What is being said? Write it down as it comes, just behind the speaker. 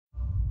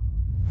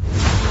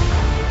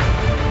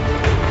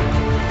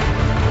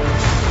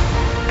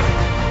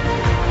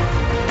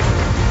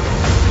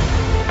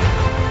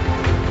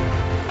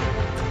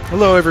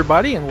Hello,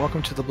 everybody, and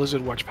welcome to the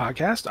Blizzard Watch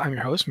podcast. I'm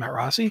your host, Matt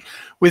Rossi.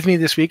 With me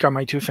this week are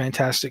my two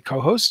fantastic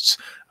co-hosts,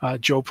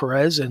 Joe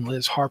Perez and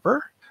Liz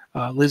Harper.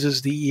 Liz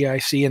is the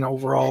EIC and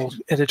overall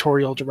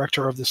editorial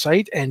director of the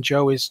site, and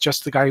Joe is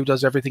just the guy who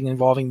does everything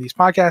involving these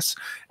podcasts,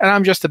 and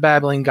I'm just the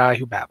babbling guy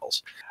who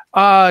babbles.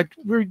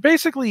 We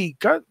basically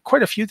got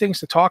quite a few things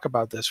to talk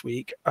about this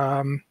week.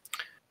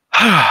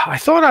 I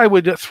thought I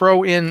would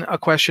throw in a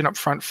question up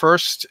front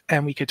first,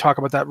 and we could talk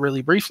about that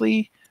really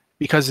briefly,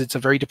 because it's a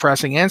very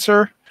depressing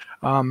answer.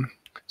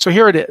 So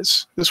here it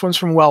is. This one's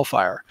from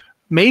Wellfire.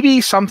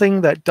 Maybe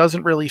something that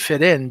doesn't really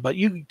fit in, but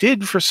you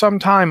did for some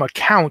time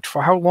account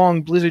for how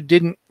long Blizzard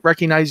didn't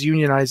recognize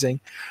unionizing.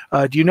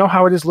 Do you know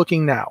how it is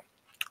looking now?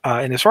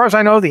 And as far as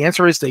I know, the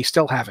answer is they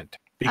still haven't,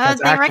 because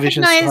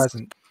Activision still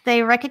hasn't.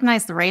 They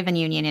recognized the Raven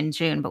Union in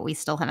June, but we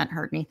still haven't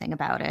heard anything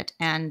about it.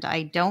 And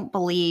I don't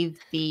believe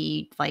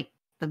the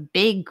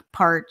big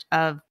part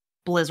of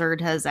Blizzard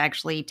has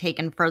actually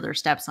taken further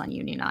steps on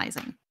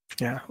unionizing.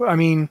 Yeah, I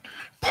mean,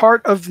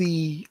 part of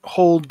the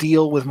whole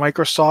deal with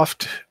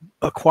Microsoft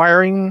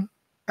acquiring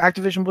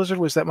Activision Blizzard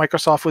was that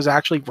Microsoft was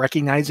actually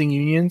recognizing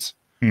unions.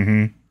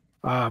 Mm-hmm.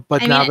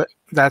 But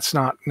that's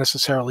not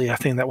necessarily a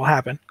thing that will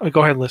happen.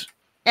 Go ahead, Liz.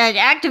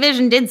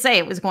 Activision did say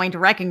it was going to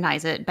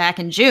recognize it back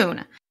in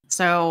June.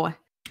 So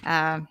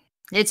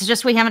it's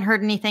just we haven't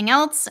heard anything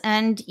else.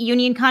 And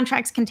union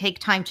contracts can take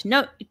time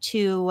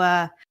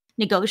to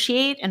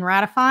negotiate and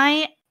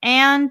ratify.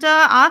 And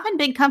often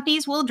big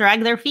companies will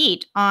drag their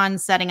feet on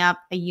setting up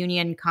a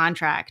union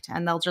contract,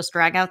 and they'll just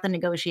drag out the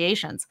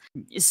negotiations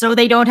so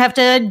they don't have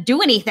to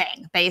do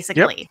anything,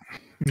 basically.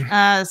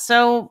 Yep.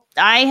 So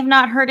I have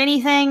not heard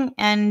anything,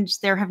 and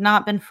there have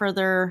not been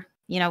further,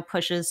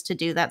 pushes to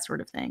do that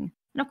sort of thing.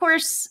 And of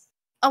course,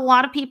 a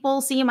lot of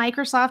people see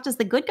Microsoft as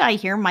the good guy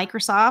here.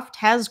 Microsoft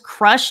has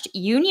crushed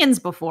unions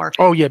before.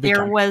 Oh, yeah, big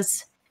time.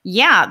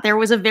 There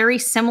was a very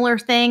similar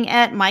thing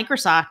at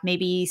Microsoft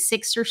maybe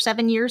 6 or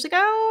 7 years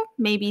ago,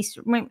 maybe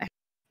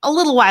a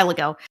little while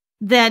ago,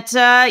 that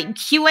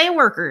QA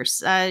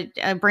workers, a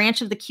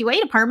branch of the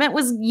QA department,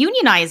 was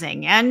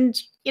unionizing,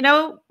 and,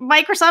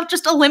 Microsoft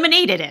just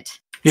eliminated it.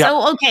 Yeah.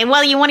 So, okay,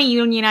 well, you want to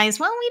unionize?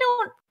 Well,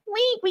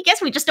 we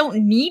guess we just don't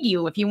need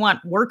you if you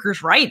want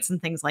workers' rights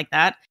and things like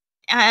that.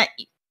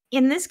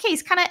 In this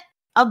case, kind of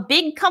a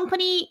big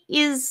company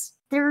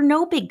there are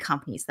no big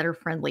companies that are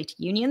friendly to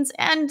unions,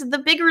 and the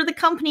bigger the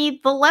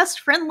company, the less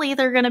friendly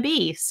they're going to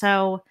be.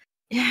 So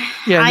yeah,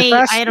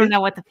 I don't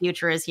know what the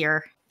future is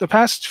here. The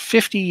past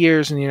 50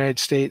 years in the United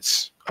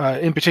States,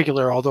 in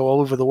particular, although all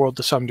over the world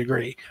to some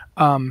degree,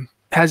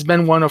 has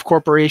been one of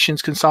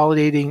corporations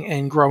consolidating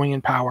and growing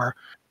in power,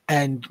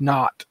 and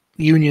not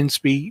unions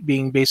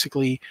being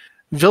basically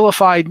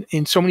vilified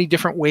in so many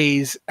different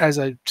ways as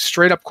a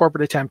straight up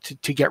corporate attempt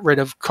to get rid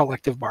of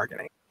collective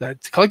bargaining.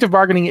 That collective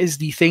bargaining is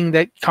the thing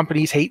that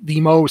companies hate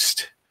the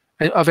most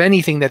of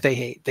anything that they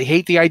hate. They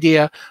hate the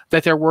idea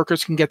that their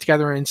workers can get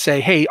together and say,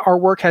 hey, our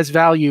work has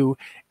value,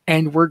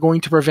 and we're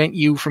going to prevent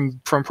you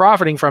from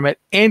profiting from it,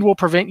 and we'll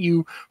prevent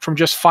you from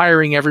just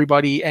firing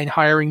everybody and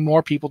hiring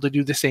more people to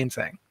do the same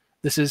thing.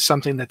 This is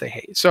something that they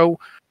hate. So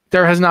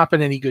there has not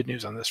been any good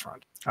news on this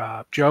front.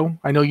 Joe,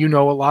 I know you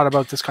know a lot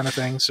about this kind of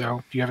thing,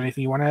 so do you have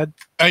anything you want to add?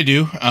 I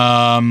do.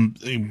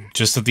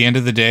 Just at the end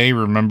of the day,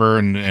 remember,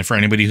 and for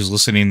anybody who's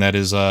listening that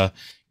is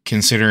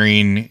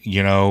considering,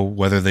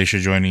 whether they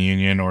should join a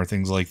union or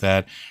things like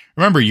that,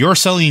 remember, you're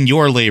selling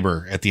your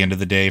labor at the end of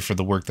the day for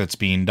the work that's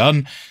being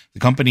done. The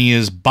company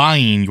is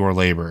buying your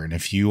labor, and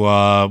if you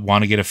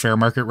want to get a fair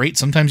market rate,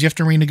 sometimes you have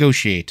to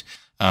renegotiate.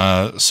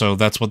 So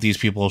that's what these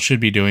people should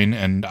be doing,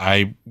 and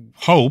I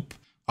hope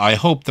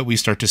that we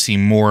start to see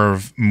more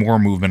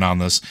movement on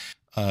this,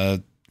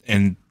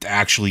 and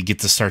actually get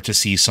to start to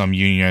see some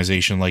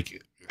unionization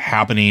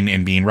happening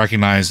and being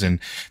recognized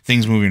and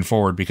things moving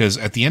forward. Because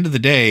at the end of the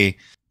day,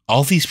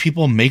 all these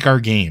people make our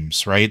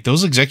games, right?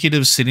 Those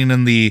executives sitting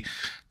in the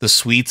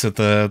suites at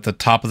the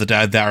top of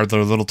that are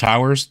their little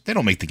towers, they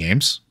don't make the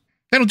games.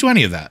 They don't do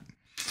any of that.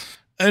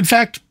 In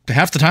fact,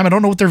 half the time I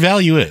don't know what their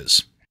value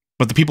is.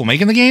 But the people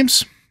making the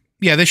games,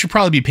 yeah, they should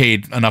probably be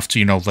paid enough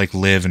to,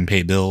 live and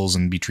pay bills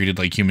and be treated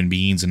like human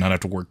beings and not have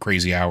to work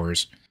crazy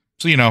hours.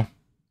 So,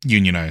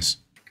 unionize.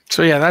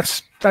 So, yeah,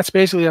 that's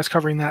basically us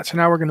covering that. So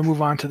now we're going to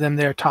move on to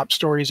their top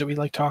stories that we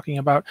like talking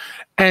about.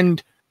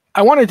 And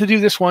I wanted to do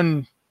this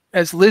one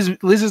as Liz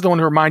is the one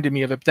who reminded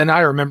me of it. But then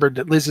I remembered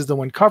that Liz is the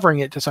one covering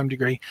it to some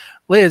degree.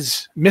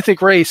 Liz,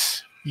 Mythic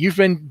Race, you've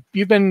been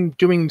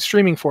doing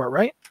streaming for it,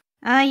 right?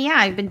 Yeah,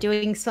 I've been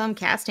doing some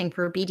casting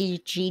for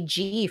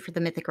BDGG for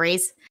the Mythic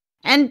Race.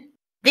 And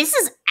this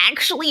is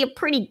actually a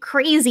pretty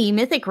crazy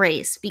Mythic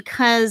Race,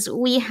 because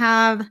we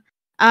have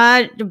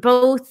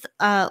both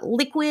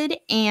Liquid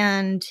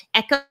and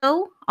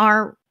Echo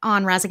are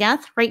on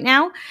Razagath right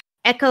now.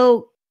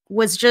 Echo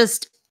was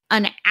just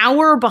an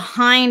hour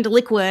behind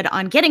Liquid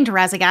on getting to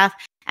Razagath,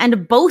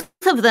 and both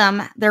of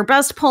them, their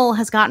best pull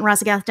has gotten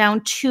Razagath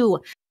down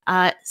to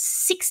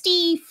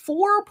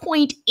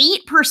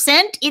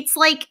 64.8%. It's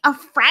like a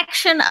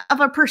fraction of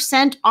a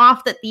percent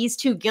off that these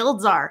two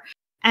guilds are.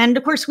 And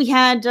of course, we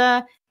had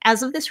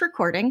as of this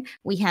recording,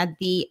 we had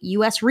the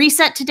US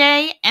reset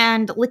today,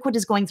 and Liquid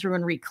is going through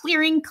and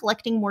re-clearing,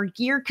 collecting more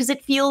gear, because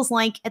it feels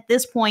like at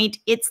this point,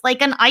 it's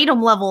like an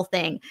item level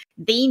thing.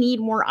 They need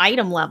more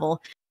item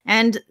level.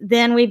 And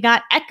then we've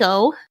got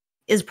Echo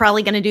is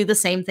probably going to do the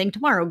same thing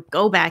tomorrow.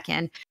 Go back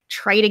in,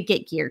 try to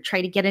get gear,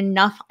 try to get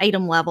enough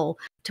item level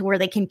to where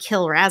they can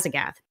kill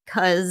Razagath,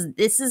 because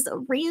this is a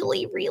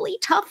really, really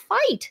tough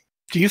fight.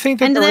 Do you think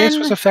that the race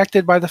was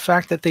affected by the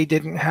fact that they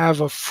didn't have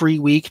a free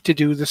week to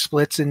do the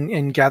splits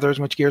and gather as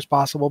much gear as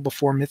possible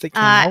before Mythic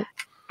came out?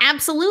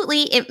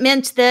 Absolutely. It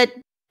meant that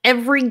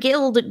every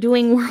guild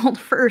doing World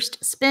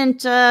First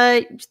spent 2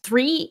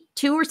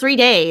 or 3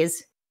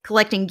 days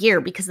collecting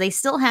gear, because they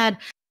still had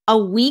a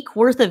week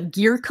worth of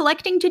gear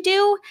collecting to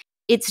do.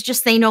 It's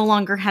just they no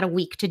longer had a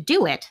week to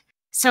do it.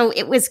 So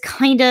it was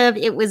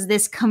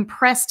this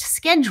compressed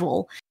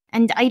schedule.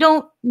 And I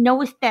don't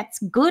know if that's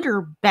good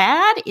or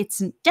bad. It's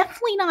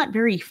definitely not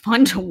very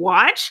fun to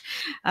watch,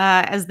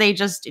 as they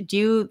just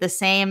do the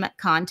same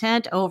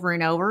content over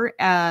and over.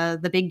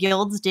 The big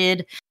guilds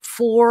did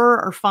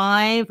 4 or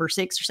 5 or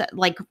 6 or 7,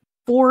 like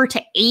 4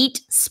 to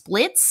 8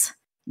 splits,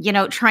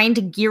 trying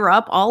to gear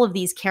up all of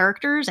these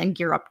characters and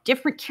gear up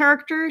different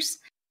characters.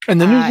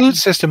 And the new loot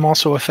system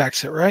also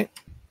affects it, right?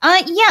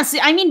 Yes.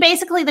 I mean,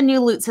 basically the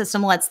new loot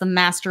system lets them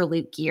master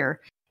loot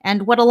gear.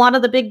 And what a lot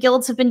of the big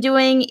guilds have been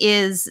doing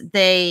is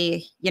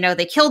they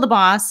kill the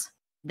boss,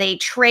 they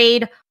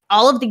trade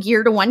all of the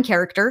gear to one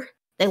character,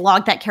 they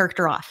log that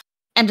character off.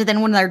 And then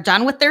when they're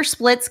done with their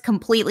splits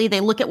completely, they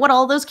look at what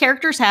all those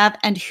characters have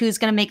and who's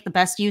going to make the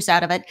best use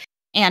out of it.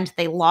 And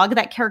they log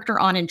that character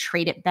on and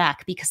trade it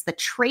back, because the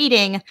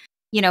trading,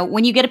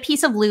 when you get a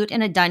piece of loot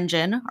in a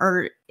dungeon,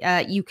 or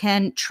you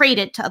can trade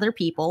it to other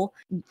people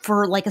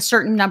for like a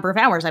certain number of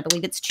hours. I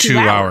believe it's 2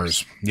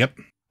 hours. Yep.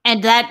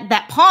 And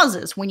that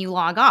pauses when you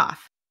log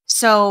off.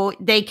 So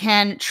they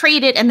can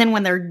trade it, and then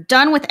when they're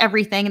done with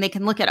everything, they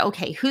can look at,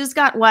 okay, who's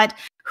got what,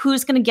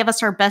 who's going to give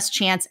us our best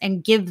chance,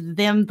 and give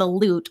them the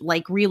loot,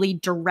 like really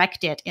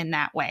direct it in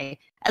that way,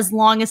 as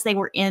long as they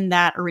were in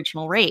that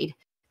original raid.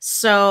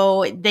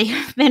 So they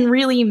have been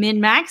really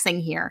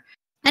min-maxing here.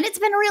 And it's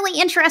been really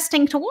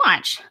interesting to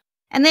watch.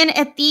 And then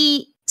at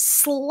the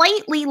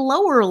slightly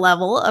lower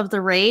level of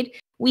the raid,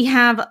 we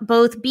have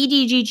both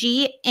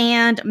BDGG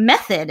and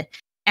Method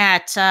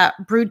at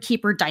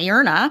Broodkeeper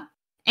Diurna.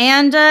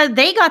 And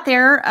they got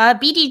their,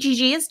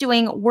 BDGG is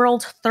doing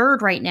World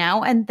Third right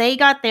now, and they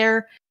got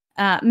their,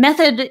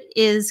 Method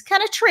is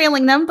kind of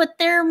trailing them, but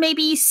they're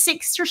maybe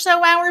 6 or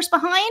so hours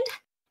behind.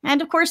 And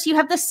of course, you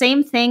have the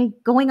same thing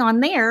going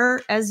on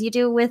there as you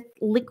do with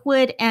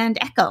Liquid and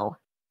Echo,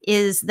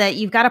 is that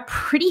you've got a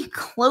pretty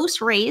close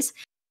race.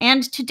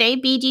 And today,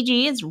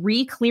 BDG is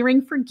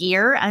re-clearing for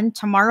gear, and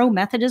tomorrow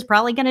Method is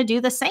probably going to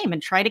do the same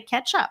and try to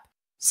catch up.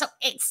 So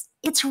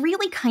it's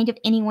really kind of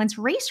anyone's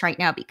race right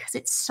now, because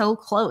it's so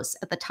close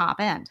at the top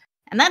end.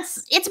 And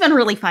it's been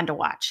really fun to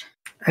watch.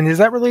 And is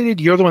that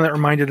related? You're the one that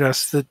reminded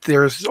us that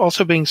there's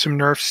also being some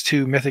nerfs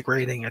to Mythic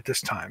raiding at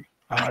this time.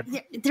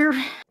 There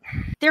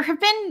have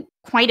been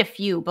quite a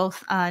few,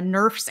 both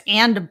nerfs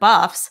and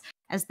buffs,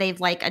 as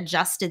they've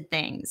adjusted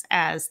things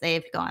as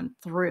they've gone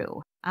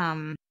through.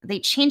 They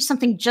changed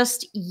something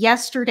just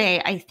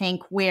yesterday, I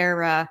think,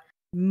 where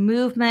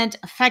movement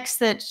effects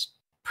that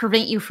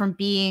prevent you from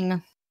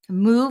being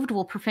moved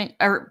will prevent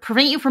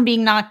you from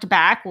being knocked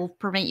back, will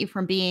prevent you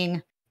from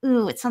being,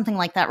 it's something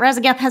like that.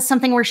 Razagath has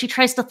something where she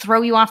tries to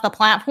throw you off the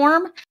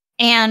platform,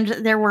 and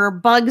there were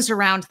bugs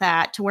around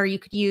that to where you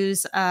could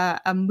use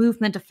a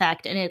movement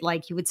effect, and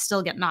you would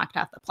still get knocked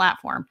off the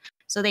platform.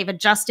 So they've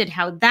adjusted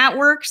how that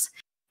works.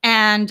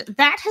 And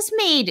that has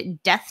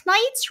made Death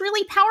Knights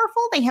really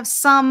powerful. They have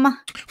some...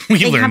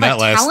 We learned that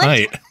last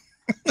night.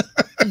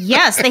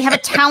 Yes, they have a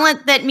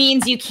talent that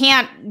means you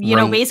can't,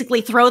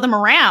 basically throw them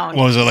around.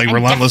 Was it like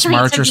Relentless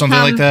March or something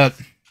like that?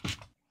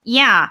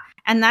 Yeah,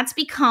 and that's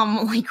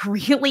become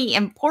really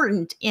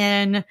important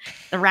in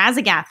the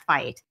Razagath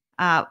fight.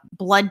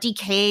 Blood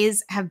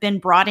decays have been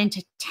brought in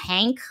to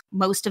tank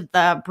most of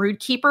the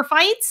Broodkeeper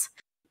fights.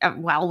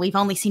 Well, we've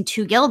only seen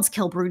 2 guilds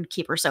kill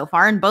Broodkeeper so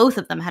far, and both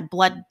of them had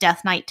Blood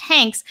Death Knight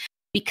tanks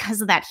because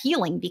of that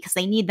healing, because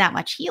they need that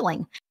much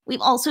healing. We've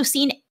also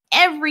seen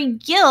every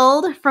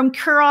guild from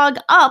Kurog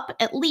up,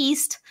 at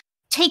least,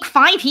 take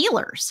 5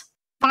 healers.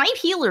 5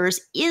 healers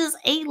is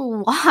a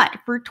lot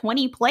for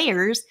 20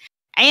 players,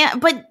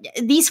 but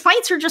these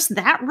fights are just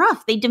that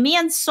rough. They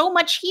demand so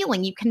much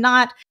healing. You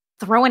cannot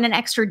throw in an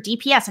extra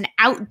DPS and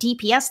out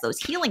DPS those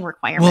healing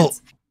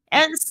requirements.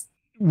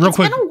 It's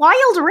been a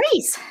wild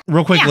race.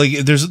 Real quick,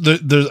 there's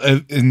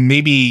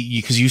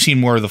maybe because you've seen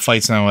more of the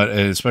fights now,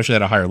 especially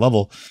at a higher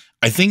level.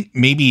 I think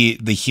maybe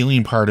the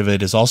healing part of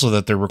it is also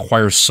that there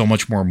requires so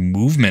much more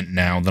movement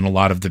now than a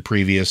lot of the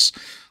previous,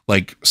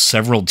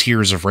 several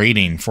tiers of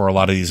raiding for a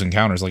lot of these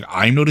encounters.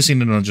 I'm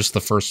noticing it on just the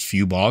first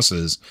few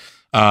bosses.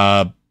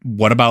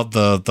 What about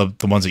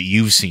the ones that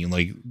you've seen?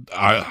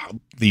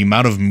 The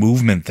amount of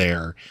movement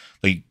there.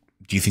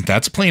 Do you think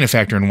that's playing a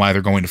factor in why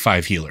they're going to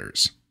 5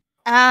 healers?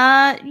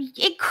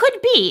 It could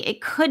be.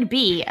 It could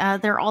be.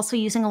 They're also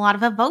using a lot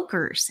of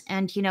evokers,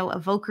 and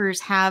evokers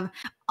have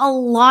a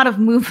lot of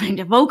movement.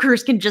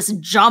 Evokers can just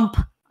jump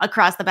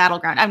across the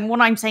battleground. And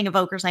when I'm saying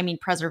evokers, I mean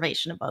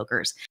preservation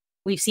evokers.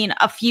 We've seen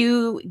a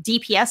few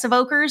DPS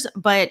evokers,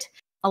 but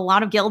a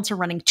lot of guilds are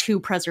running 2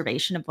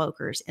 preservation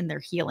evokers in their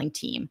healing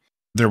team.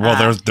 They're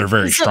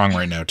very strong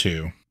right now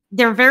too.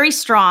 They're very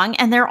strong,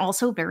 and they're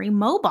also very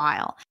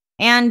mobile.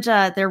 And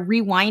their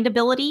rewind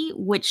ability,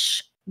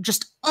 which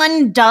just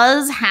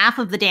undoes half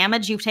of the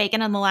damage you've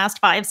taken in the last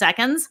 5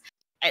 seconds.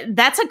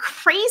 That's a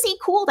crazy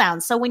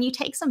cooldown. So when you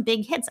take some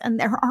big hits, and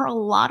there are a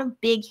lot of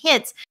big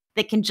hits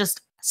that can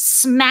just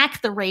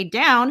smack the raid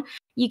down,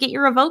 you get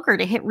your evoker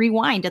to hit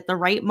rewind at the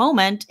right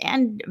moment,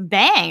 and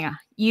bang,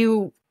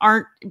 you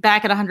aren't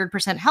back at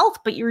 100% health,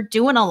 but you're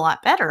doing a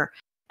lot better.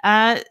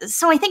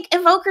 So I think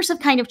evokers have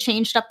kind of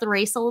changed up the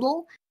race a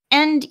little.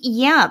 And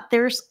yeah,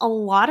 there's a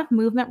lot of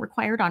movement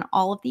required on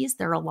all of these.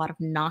 There are a lot of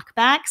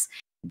knockbacks.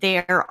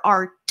 There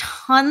are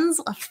tons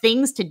of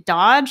things to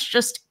dodge,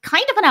 just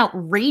kind of an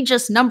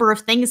outrageous number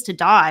of things to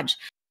dodge.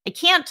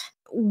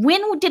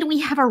 When did we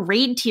have a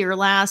raid tier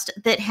last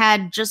that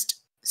had just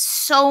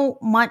so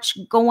much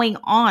going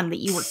on that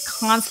you were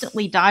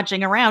constantly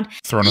dodging around?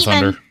 Throne of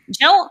Thunder.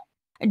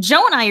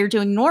 Joe and I are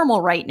doing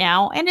normal right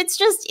now, and it's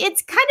kind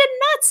of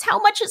nuts how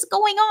much is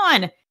going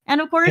on. And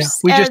of course,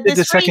 we just did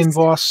the second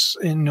boss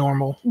in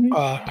normal.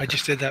 Mm-hmm. I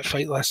just did that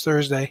fight last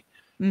Thursday,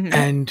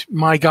 and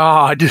my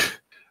God,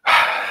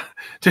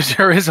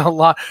 there is a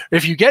lot.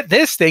 If you get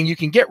this thing, you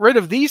can get rid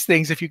of these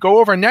things if you go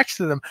over next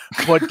to them,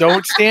 but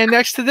don't stand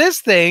next to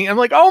this thing. I'm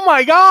like, oh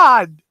my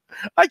God,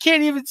 I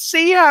can't even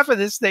see half of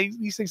this thing.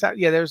 These things out.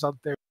 Yeah, there's up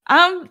there.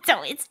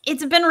 So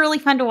it's been really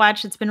fun to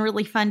watch. It's been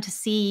really fun to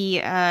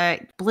see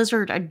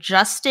Blizzard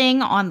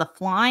adjusting on the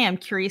fly. I'm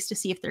curious to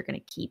see if they're going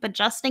to keep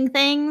adjusting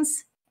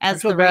things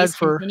as the race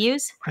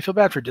continues. I feel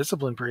bad for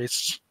discipline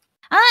priests.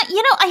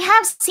 I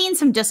have seen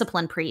some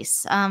discipline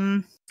priests.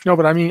 No,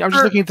 but I mean, I'm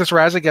just looking at this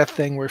Razageth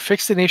thing where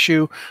fixed an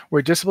issue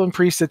where discipline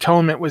priest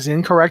atonement was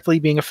incorrectly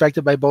being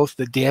affected by both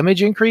the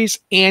damage increase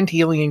and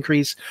healing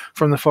increase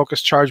from the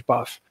focused charge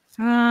buff.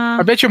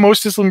 I bet you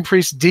most discipline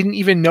priests didn't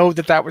even know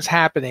that was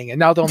happening, and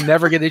now they'll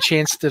never get a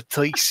chance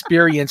to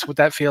experience what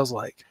that feels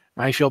like.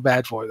 I feel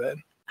bad for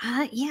them.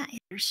 Yeah,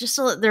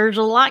 there's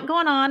a lot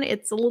going on.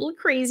 It's a little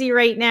crazy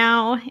right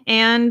now,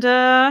 and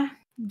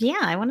yeah,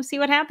 I want to see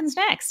what happens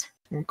next.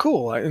 Well,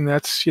 cool, and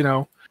that's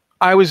the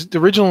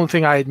original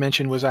thing I had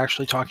mentioned was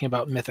actually talking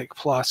about Mythic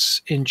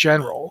Plus in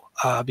general,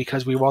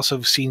 because we've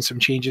also seen some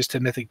changes to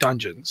Mythic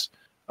Dungeons.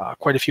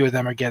 Quite a few of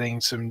them are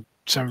getting some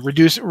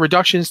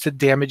reductions to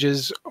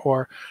damages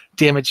or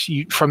damage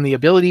from the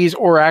abilities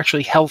or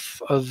actually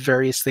health of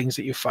various things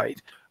that you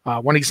fight.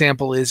 One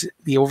example is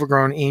the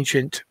overgrown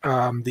ancient,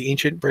 the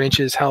ancient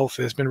branch's health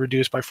has been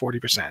reduced by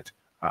 40%.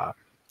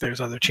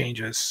 There's other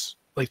changes,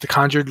 like the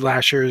conjured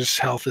lasher's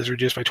health is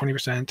reduced by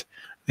 20%.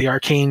 The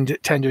arcane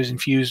tender's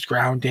infused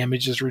ground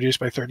damage is reduced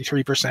by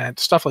 33%,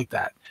 stuff like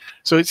that.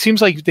 So it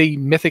seems like the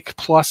Mythic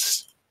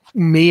Plus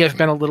may have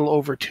been a little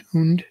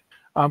overtuned,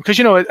 because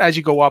as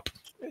you go up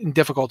in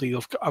difficulty,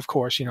 of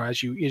course,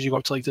 as you go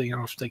up to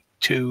like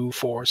 2,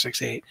 4,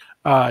 6, 8,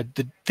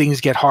 the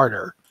things get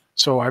harder.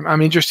 So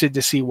I'm interested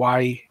to see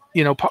why.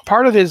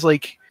 Part of it is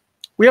like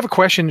we have a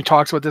question that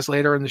talks about this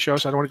later in the show,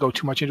 so I don't want to go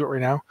too much into it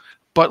right now.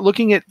 But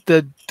looking at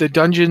the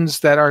dungeons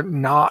that are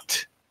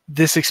not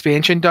this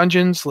expansion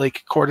dungeons,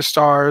 like Court of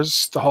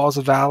Stars, the Halls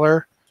of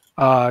Valor,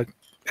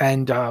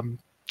 and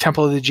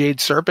Temple of the Jade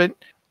Serpent,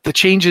 the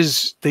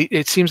changes,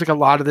 it seems like a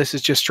lot of this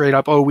is just straight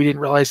up, oh, we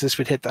didn't realize this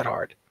would hit that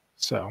hard.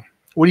 So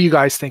what do you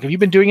guys think? Have you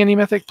been doing any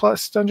Mythic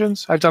Plus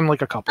dungeons? I've done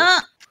like a couple.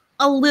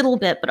 A little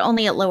bit, but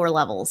only at lower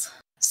levels.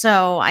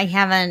 So I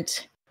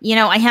haven't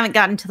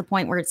gotten to the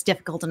point where it's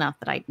difficult enough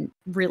that I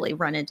really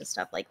run into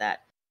stuff like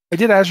that. I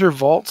did Azure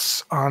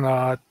Vaults on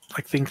I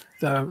think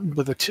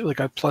with a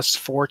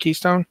 +4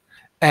 keystone,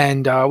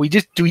 and we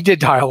did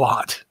die a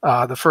lot.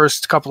 The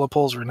first couple of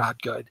pulls were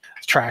not good.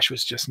 Trash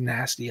was just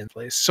nasty in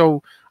place.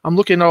 So I'm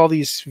looking at all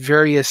these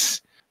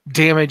various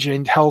damage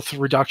and health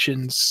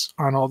reductions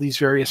on all these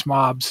various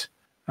mobs,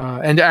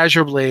 and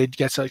Azure Blade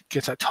gets a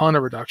ton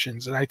of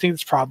reductions, and I think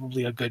it's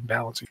probably a good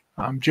balance.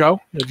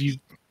 Joe, have you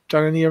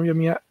done any of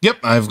them yet? Yep,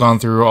 I've gone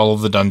through all of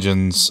the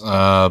dungeons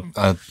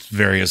at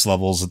various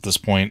levels at this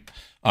point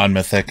on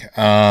Mythic,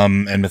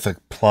 and Mythic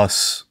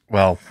Plus.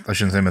 Well, I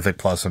shouldn't say Mythic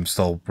Plus.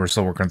 We're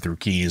still working through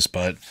keys,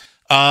 but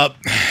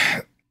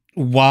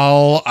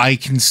while I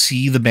can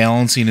see the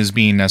balancing as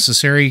being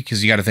necessary,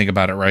 because you got to think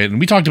about it, right?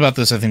 And we talked about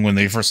this, I think, when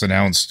they first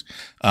announced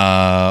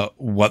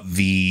what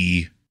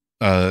the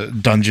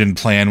dungeon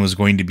plan was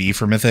going to be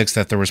for Mythics,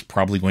 that there was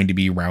probably going to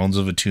be rounds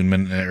of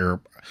attunement or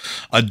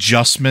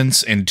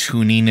adjustments and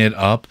tuning it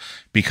up,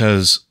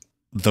 because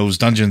those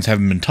dungeons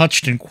haven't been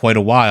touched in quite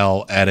a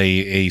while at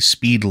a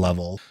speed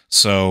level.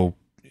 So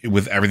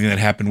with everything that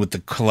happened with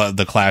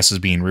the classes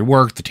being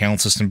reworked, the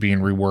talent system being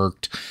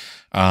reworked,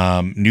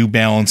 new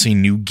balancing,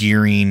 new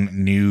gearing,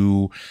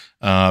 new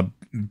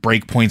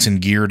breakpoints in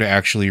gear to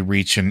actually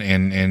reach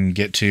and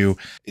get to,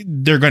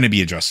 they're going to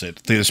be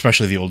adjusted,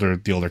 especially the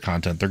older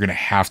content. They're going to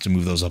have to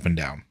move those up and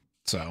down.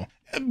 So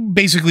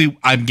basically,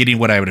 I'm getting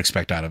what I would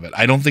expect out of it.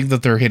 I don't think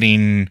that they're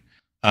hitting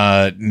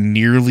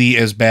nearly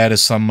as bad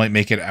as some might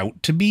make it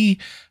out to be,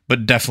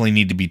 but definitely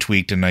need to be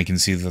tweaked, and I can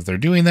see that they're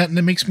doing that, and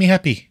it makes me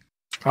happy.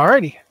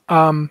 Alrighty.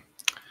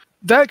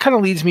 That kind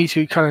of leads me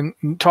to kind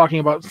of talking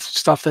about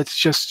stuff that's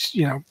just,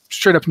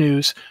 straight up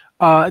news.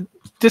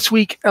 This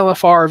week,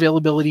 LFR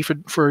availability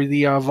for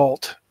the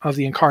Vault of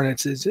the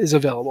Incarnates is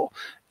available.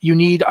 You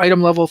need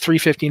item level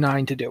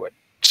 359 to do it.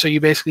 So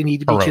you basically need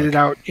to be kitted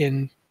out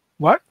in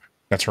what?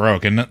 That's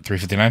heroic, isn't it?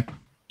 359?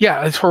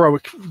 Yeah, it's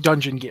heroic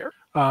dungeon gear.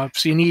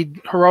 So you need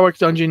heroic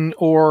dungeon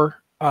or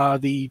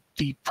the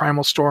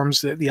primal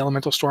storms, the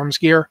elemental storms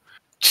gear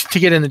to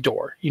get in the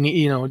door. You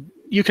need,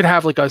 you could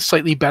have like a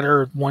slightly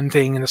better one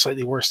thing and a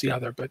slightly worse the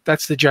other, but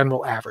that's the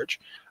general average.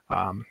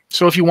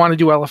 So if you want to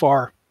do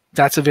LFR,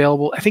 that's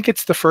available. I think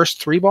it's the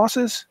first 3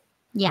 bosses.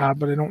 Yeah.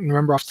 But I don't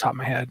remember off the top of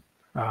my head.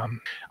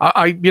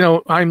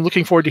 I'm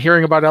looking forward to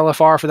hearing about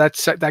LFR for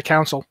that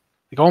council.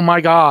 Like, oh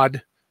my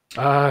God.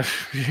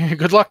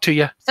 Good luck to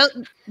you. So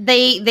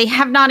they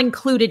have not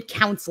included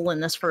council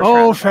in this first round.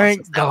 Oh,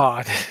 thank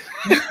God.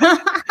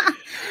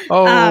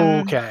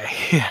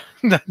 Okay.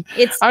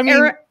 It's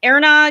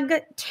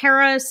Aranog,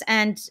 Terras,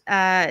 and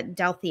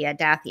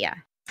Dathia.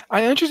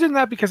 I'm interested in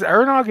that because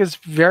Aranog is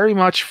very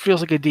much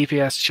feels like a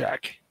DPS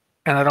check,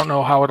 and I don't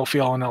know how it'll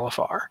feel on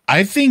LFR.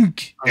 I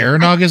think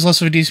Aranog is less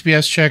of a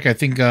DPS check. I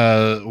think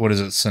what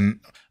is it?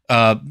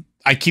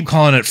 I keep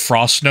calling it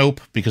Frostnope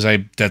because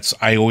I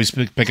always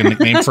pick a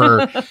nickname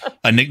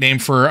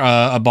for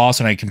a boss,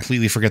 and I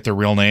completely forget their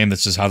real name.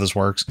 This is how this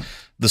works.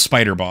 The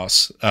spider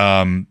boss.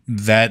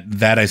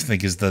 That I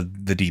think is the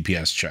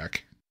DPS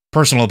check.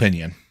 Personal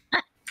opinion.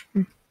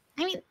 I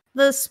mean,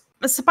 the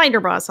spider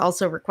boss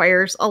also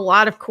requires a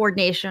lot of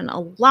coordination, a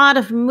lot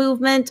of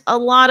movement, a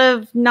lot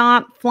of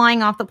not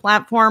flying off the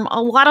platform,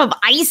 a lot of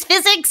ice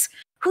physics.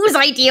 Whose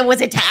idea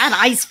was it to add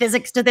ice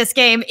physics to this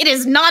game? It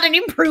is not an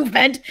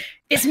improvement.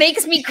 This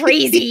makes me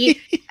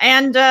crazy.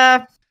 And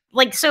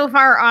so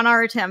far on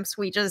our attempts,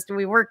 we've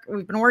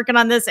been working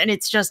on this, and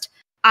it's just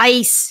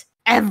ice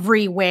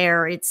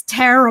everywhere. It's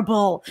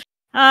terrible.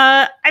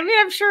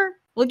 I'm sure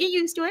we'll get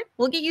used to it.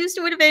 We'll get used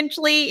to it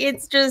eventually.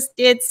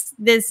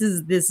 This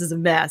is a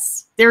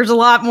mess. There's a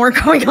lot more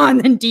going on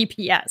than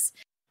DPS.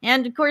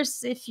 And of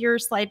course, if you're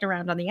sliding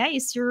around on the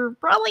ice, you're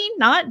probably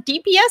not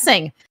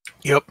DPSing.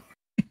 Yep.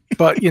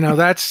 But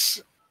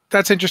that's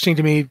interesting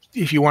to me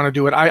if you want to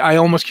do it. I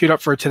almost queued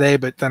up for it today,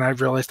 but then I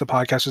realized the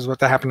podcast was about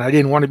to happen. I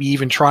didn't want to be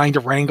even trying to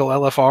wrangle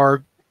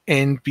LFR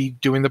and be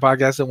doing the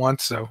podcast at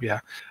once. So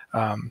yeah,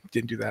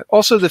 didn't do that.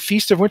 Also, the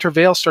Feast of Winter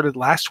Veil started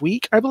last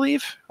week, I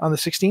believe, on the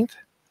 16th.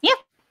 Yeah.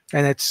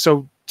 And it's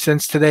so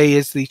since today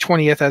is the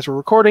 20th as we're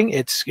recording,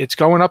 it's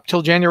going up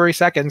till January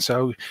 2nd.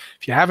 So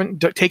if you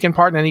haven't taken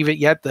part in any of it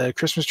yet, the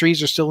Christmas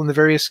trees are still in the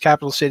various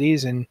capital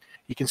cities, and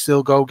you can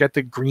still go get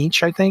the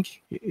Grinch, I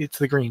think. It's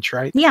the Grinch,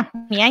 right? Yeah.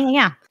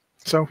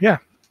 So, yeah,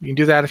 you can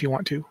do that if you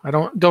want to. I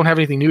don't have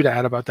anything new to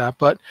add about that,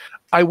 but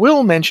I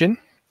will mention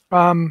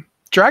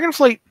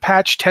Dragonflight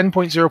patch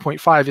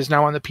 10.0.5 is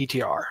now on the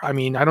PTR. I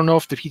mean, I don't know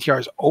if the PTR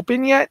is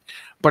open yet,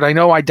 but I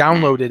know I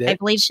downloaded it. I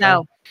believe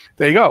so.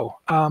 There you go.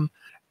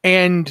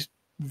 And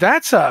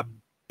that's a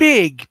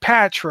big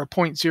patch for a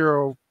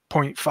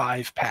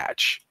 0.0.5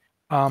 patch.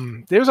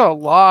 There's a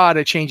lot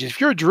of changes. If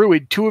you're a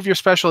druid, 2 of your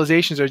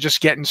specializations are just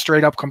getting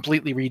straight up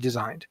completely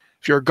redesigned.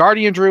 If you're a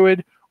guardian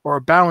druid or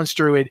a balanced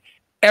druid,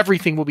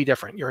 everything will be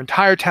different. Your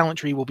entire talent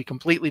tree will be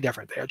completely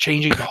different. They are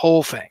changing the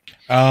whole thing.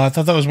 I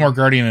thought that was more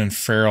guardian and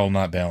feral,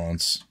 not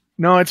balance.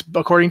 No, it's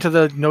according to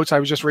the notes I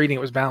was just reading,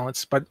 it was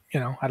balanced, but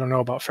I don't know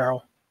about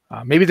feral.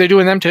 Maybe they're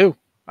doing them too.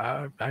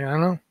 I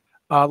don't know.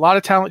 A lot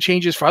of talent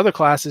changes for other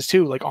classes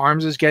too. Like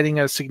Arms is getting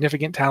a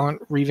significant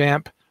talent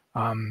revamp.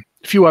 A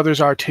few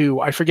others are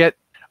too. I forget.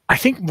 I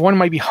think one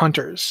might be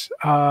Hunters.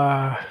 But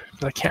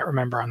I can't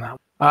remember on that.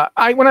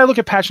 When I look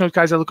at patch notes,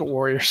 guys, I look at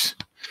Warriors.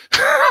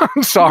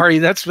 I'm sorry.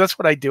 That's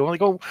what I do. I'm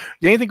like, oh,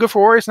 anything good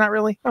for Warriors? Not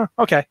really. Oh,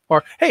 okay.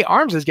 Or hey,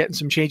 Arms is getting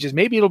some changes.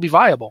 Maybe it'll be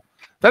viable.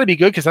 That'd be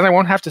good because then I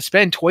won't have to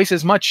spend twice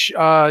as much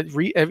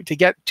to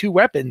get 2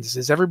 weapons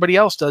as everybody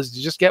else does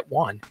to just get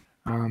 1.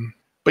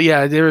 But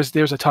yeah, there's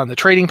a ton. The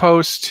trading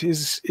post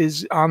is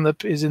in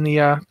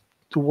the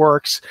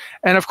works,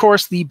 and of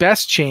course the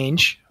best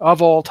change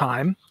of all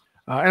time.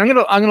 And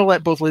I'm gonna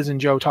let both Liz and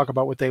Joe talk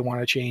about what they want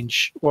to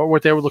change or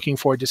what they were looking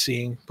forward to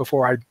seeing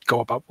before I go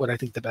about what I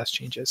think the best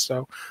change is.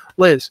 So,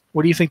 Liz,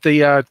 what do you think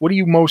what are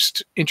you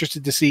most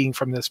interested to seeing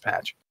from this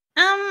patch?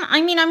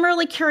 I mean, I'm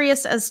really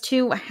curious as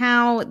to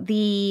how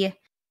the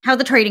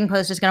trading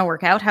post is going to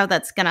work out, how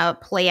that's going to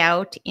play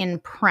out in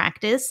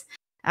practice.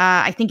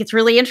 I think it's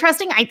really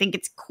interesting. I think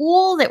it's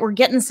cool that we're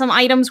getting some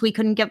items we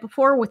couldn't get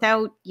before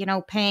without,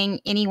 paying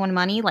anyone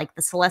money. Like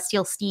the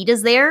Celestial Steed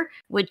is there,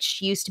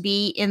 which used to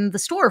be in the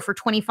store for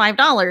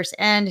 $25.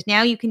 And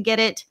now you can get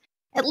it,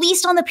 at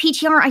least on the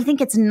PTR, I think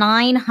it's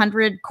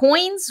 900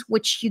 coins,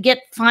 which you get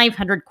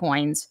 500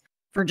 coins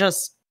for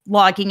just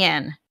logging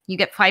in. You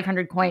get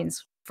 500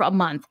 coins for a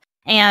month,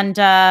 and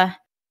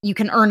you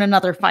can earn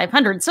another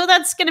 500. So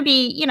that's going to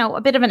be, you know,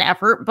 a bit of an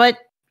effort, but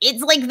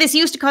it's like this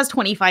used to cost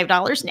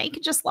 $25. Now you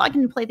can just log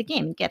in and play the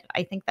game and get it.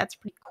 I think that's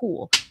pretty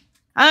cool.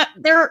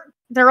 There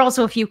are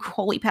also a few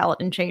Holy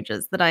Paladin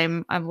changes that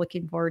I'm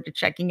looking forward to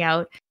checking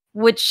out,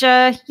 which,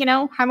 you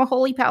know, I'm a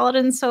Holy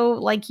Paladin, so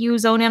like you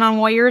zone in on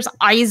warriors,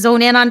 I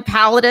zone in on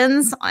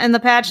paladins in the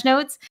patch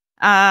notes.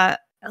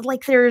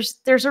 Like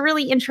there's a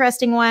really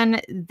interesting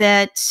one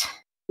that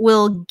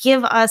will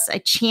give us a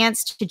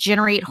chance to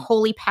generate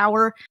holy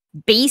power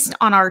based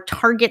on our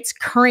target's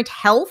current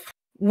health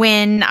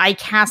when I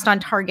cast on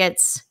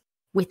targets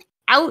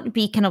without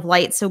Beacon of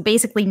Light. So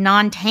basically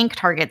non-tank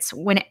targets.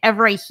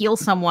 Whenever I heal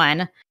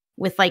someone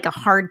with like a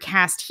hard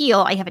cast heal,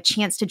 I have a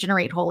chance to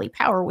generate holy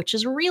power, which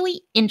is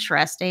really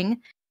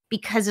interesting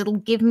because it'll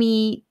give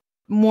me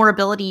more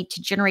ability to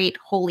generate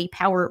holy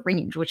power at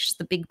range, which is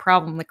the big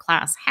problem the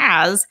class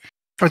has.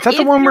 Oh, is that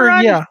the one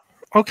where, yeah.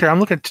 Okay, I'm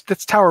looking at,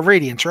 that's Tower of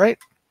Radiance, right?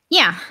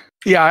 Yeah.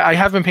 Yeah, I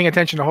have been paying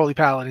attention to Holy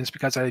Paladins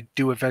because I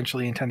do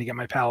eventually intend to get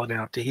my Paladin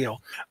out to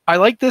heal. I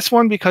like this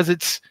one because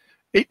it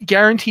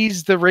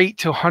guarantees the rate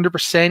to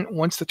 100%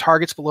 once the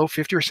target's below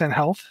 50%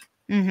 health.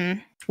 Mm-hmm.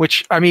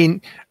 Which, I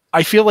mean,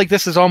 I feel like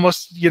this is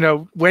almost, you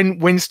know,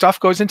 when stuff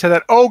goes into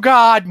that, oh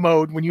God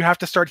mode, when you have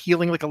to start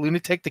healing like a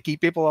lunatic to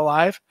keep people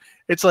alive,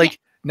 it's like,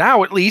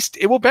 now at least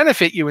it will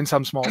benefit you in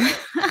some small way.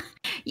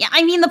 Yeah,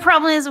 I mean, the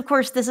problem is, of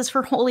course, this is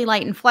for Holy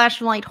Light and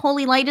Flash of Light.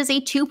 Holy Light is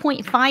a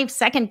 2.5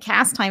 second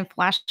cast time.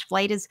 Flash of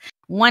Light is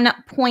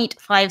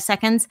 1.5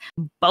 seconds.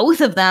 Both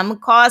of them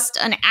cost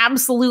an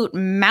absolute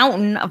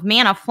mountain of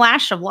mana.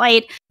 Flash of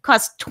Light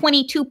costs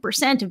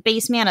 22% of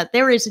base mana.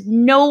 There is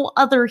no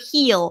other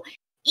heal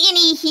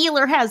any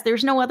healer has.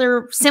 There's no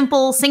other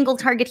simple single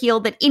target heal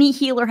that any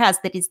healer has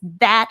that is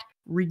that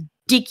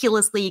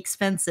ridiculously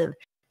expensive.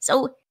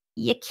 So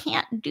you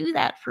can't do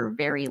that for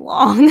very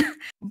long.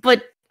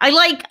 But I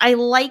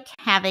like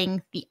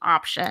having the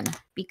option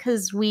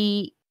because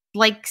we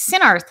like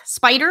Sinarth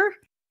Spider,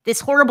 this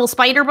horrible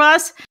spider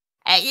boss.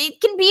 It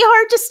can be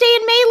hard to stay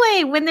in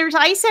melee when there's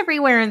ice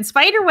everywhere and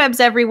spider webs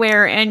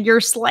everywhere and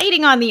you're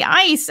sliding on the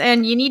ice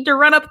and you need to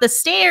run up the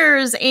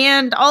stairs,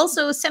 and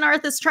also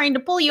Sinarth is trying to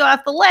pull you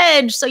off the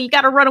ledge, so you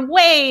got to run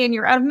away and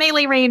you're out of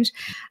melee range.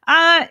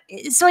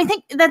 So I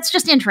think that's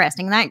just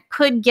interesting. That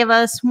could give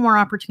us more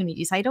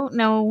opportunities. I don't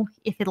know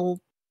if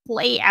it'll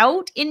play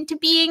out into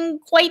being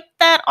quite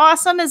that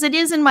awesome as it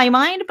is in my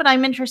mind, but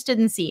I'm interested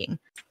in seeing.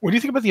 What do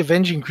you think about the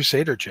Avenging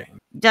Crusader chain?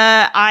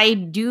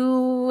 I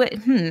do.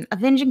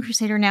 Avenging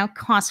Crusader now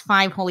costs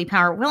 5 holy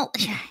power. Well,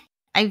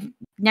 I've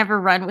never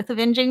run with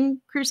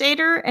Avenging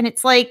Crusader, and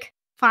it's like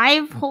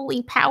 5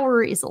 holy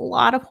power is a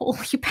lot of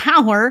holy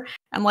power.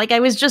 And like I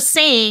was just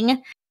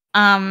saying,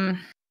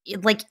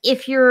 like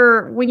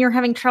when you're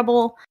having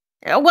trouble.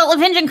 Well,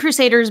 Avenging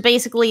Crusaders,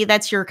 basically,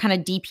 that's your kind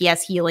of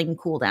DPS healing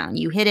cooldown.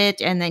 You hit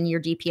it, and then your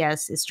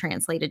DPS is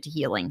translated to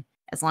healing,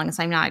 as long as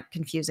I'm not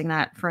confusing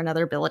that for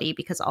another ability,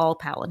 because all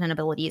Paladin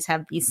abilities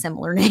have these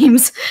similar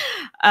names.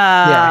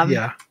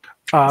 Yeah.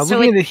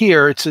 Looking at it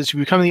here, it says, you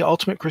become the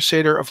ultimate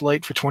Crusader of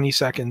Light for 20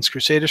 seconds.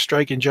 Crusader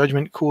Strike and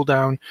Judgment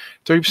cooldown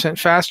 30%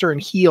 faster and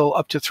heal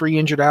up to 3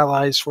 injured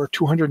allies for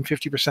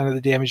 250% of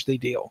the damage they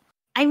deal.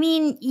 I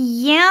mean,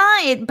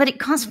 yeah, but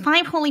it costs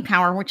 5 holy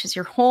power, which is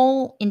your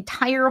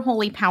entire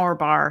holy power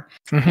bar,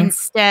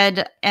 instead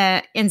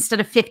of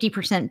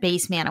 50%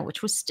 base mana,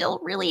 which was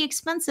still really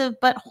expensive.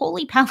 But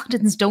holy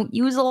paladins don't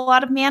use a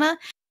lot of mana.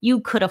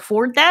 You could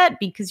afford that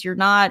because you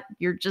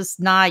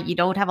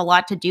don't have a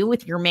lot to do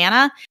with your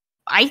mana.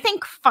 I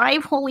think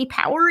 5 holy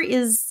power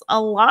is a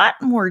lot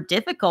more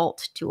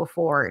difficult to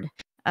afford.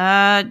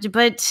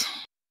 But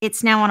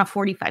it's now on a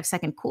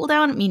 45-second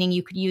cooldown, meaning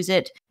you could use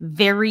it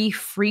very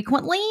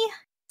frequently.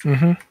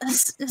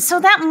 So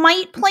that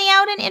might play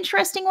out in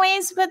interesting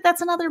ways, but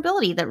that's another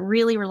ability that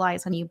really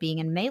relies on you being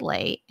in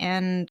melee.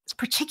 And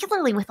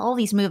particularly with all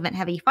these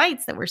movement-heavy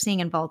fights that we're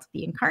seeing in Vault of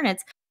the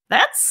Incarnates,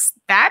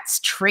 that's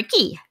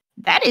tricky.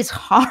 That is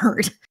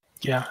hard.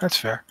 Yeah, that's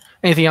fair.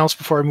 Anything else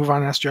before I move on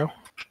and ask Joe?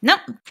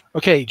 Nope.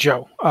 Okay,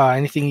 Joe,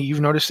 anything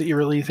you've noticed that you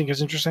really think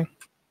is interesting?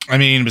 I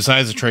mean,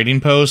 besides the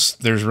trading posts,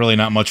 there's really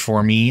not much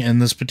for me in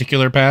this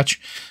particular patch.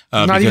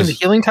 Not even the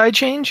Healing Tide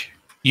change?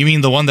 You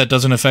mean the one that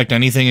doesn't affect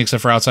anything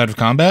except for outside of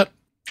combat?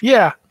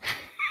 Yeah.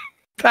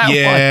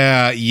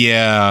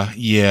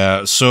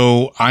 Yeah.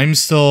 So I'm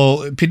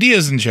still...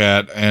 Padilla's in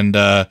chat, and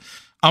I'm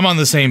on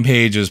the same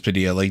page as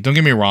Padilla. Like, don't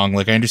get me wrong.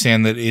 Like, I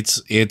understand that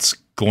it's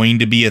going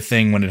to be a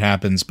thing when it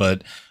happens,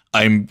 but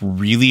I'm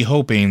really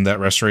hoping that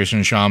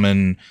Restoration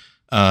Shaman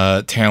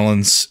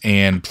talents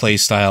and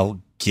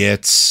playstyle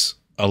gets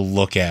a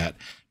look at,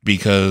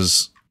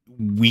 because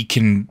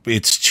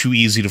it's too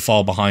easy to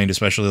fall behind,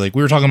 especially like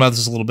we were talking about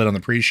this a little bit on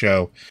the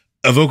pre-show.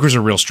 Evokers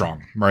are real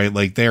strong, right?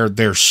 Like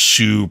they're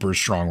super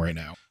strong right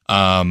now.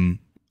 And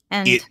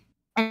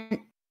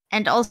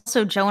And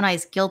also, Joe and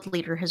I's guild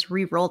leader has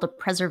re-rolled a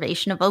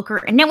Preservation Evoker,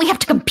 and now we have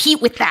to compete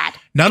with that.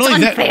 Not it's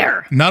only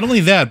unfair. Not only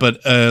that,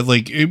 but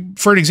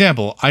for an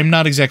example, I'm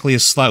not exactly a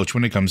slouch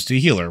when it comes to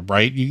healer,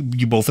 right?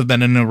 You both have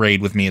been in a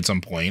raid with me at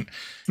some point.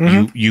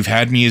 Mm-hmm. You've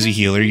had me as a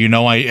healer. You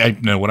know I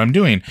know what I'm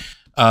doing.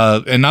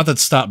 And not that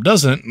Stop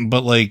doesn't,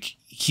 but like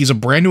he's a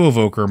brand new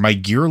evoker. My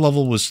gear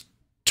level was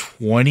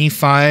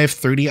 25,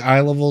 30 eye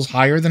levels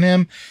higher than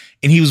him,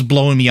 and he was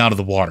blowing me out of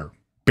the water,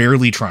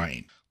 barely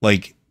trying.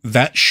 Like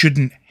that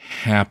shouldn't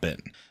happen.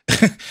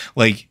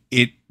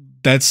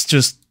 That's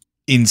just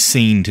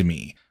insane to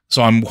me.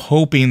 So I'm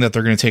hoping that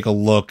they're going to take a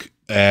look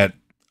at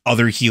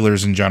other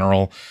healers in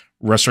general.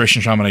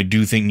 Restoration Shaman, I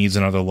do think, needs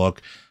another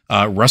look.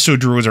 Resto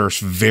Druids are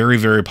very,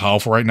 very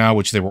powerful right now,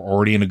 which they were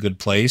already in a good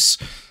place.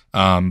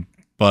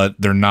 But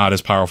they're not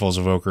as powerful as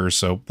Evokers,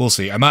 so we'll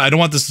see. I don't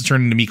want this to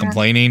turn into me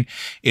complaining.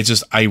 It's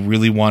just I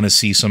really want to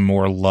see some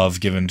more love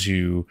given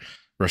to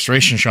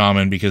Restoration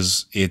Shaman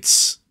because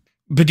it's...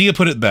 Padilla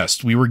put it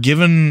best. We were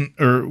given,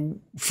 or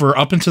for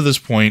up until this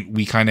point,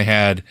 we kind of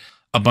had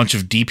a bunch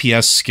of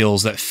DPS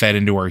skills that fed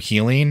into our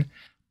healing.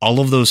 All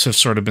of those have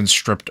sort of been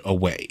stripped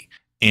away,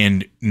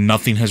 and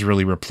nothing has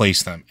really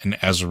replaced them.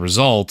 And as a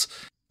result,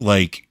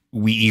 like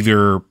we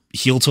either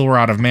heal till we're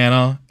out of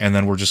mana, and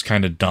then we're just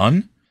kind of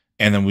done,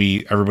 and then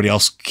everybody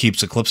else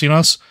keeps eclipsing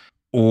us,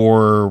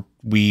 or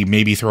we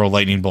maybe throw a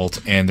lightning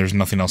bolt, and there's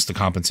nothing else to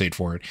compensate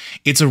for it.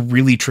 It's a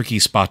really tricky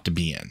spot to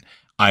be in.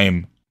 I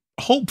am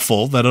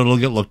hopeful that it'll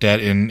get looked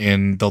at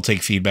and they'll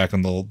take feedback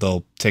and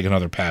they'll take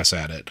another pass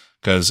at it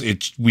because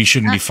we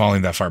shouldn't be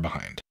falling that far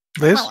behind.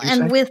 Liz, well,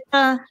 and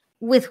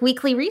with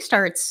weekly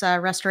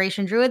restarts,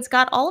 Restoration Druids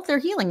got all of their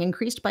healing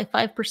increased by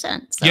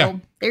 5%.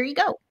 So there you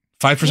go.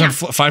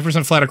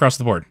 5% flat across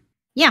the board.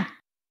 Yeah.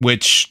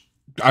 Which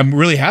I'm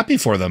really happy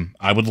for them.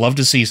 I would love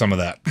to see some of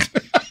that.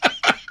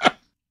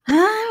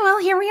 Well,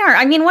 here we are.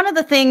 I mean, one of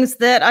the things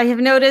that I have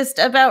noticed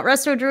about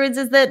Resto Druids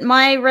is that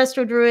my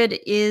Resto Druid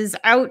is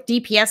out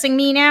DPSing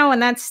me now,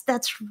 and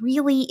that's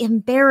really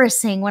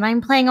embarrassing when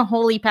I'm playing a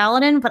Holy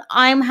Paladin, but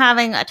I'm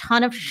having a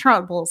ton of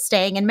trouble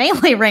staying in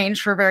melee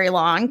range for very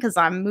long because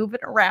I'm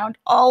moving around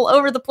all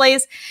over the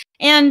place.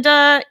 And,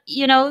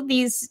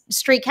 these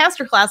straight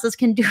caster classes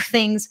can do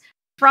things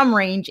from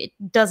range. It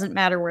doesn't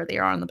matter where they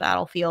are on the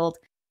battlefield.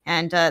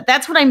 And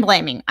that's what I'm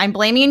blaming. I'm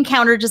blaming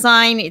encounter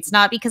design. It's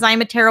not because I'm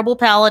a terrible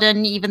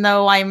paladin, even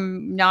though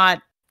I'm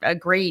not a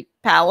great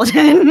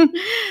paladin.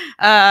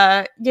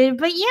 But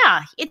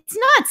yeah, it's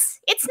nuts.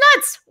 It's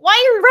nuts. Why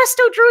are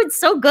Resto Druids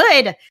so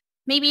good?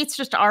 Maybe it's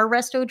just our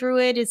Resto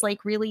Druid is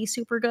like really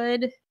super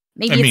good.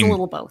 Maybe it's a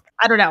little both.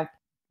 I don't know.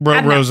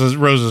 Rose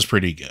is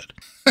pretty good.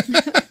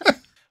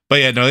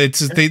 But yeah, no,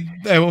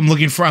 I'm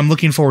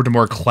looking forward to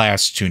more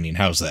class tuning.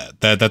 How's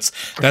that?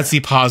 That's the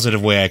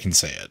positive way I can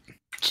say it.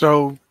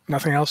 So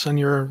nothing else on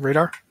your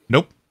radar?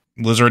 Nope.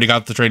 Liz already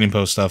got the trading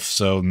post stuff,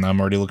 so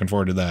I'm already looking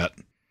forward to that.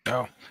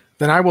 Oh,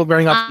 then I will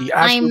bring up the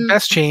absolute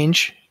best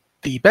change.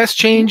 The best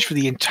change for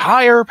the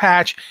entire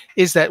patch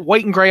is that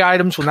white and gray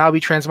items will now be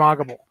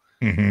transmoggable.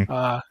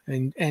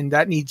 Mm-hmm. And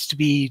that needs to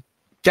be.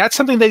 That's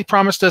something they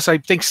promised us, I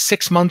think,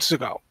 6 months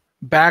ago,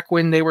 back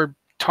when they were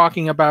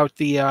talking about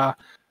the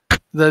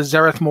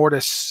Zereth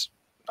Mortis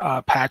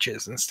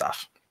patches and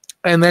stuff.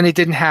 And then it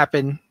didn't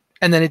happen.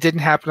 And then it didn't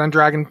happen on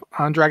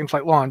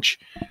Dragonflight launch.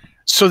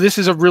 So this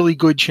is a really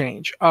good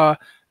change.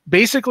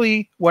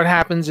 Basically, what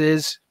happens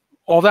is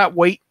all that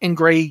white and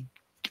gray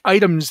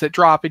items that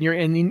drop in your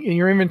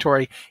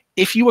inventory,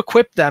 if you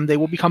equip them,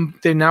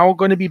 they're now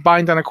going to be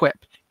bind on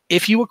equip.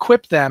 If you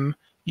equip them,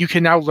 you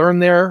can now learn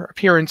their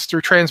appearance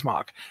through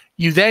transmog.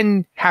 You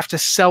then have to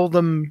sell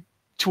them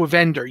to a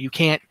vendor. You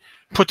can't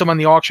put them on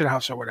the auction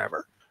house or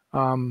whatever.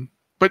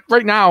 But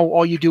right now,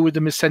 all you do with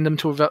them is sell them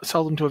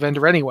to a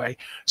vendor anyway.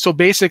 So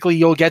basically,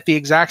 you'll get the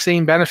exact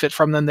same benefit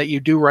from them that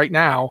you do right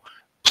now.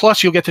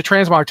 Plus, you'll get to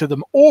transmog to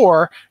them,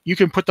 or you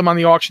can put them on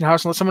the auction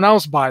house and let someone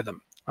else buy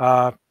them.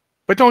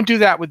 But don't do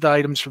that with the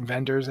items from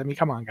vendors. I mean,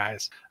 come on,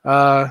 guys.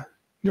 But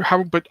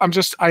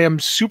I am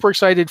super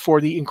excited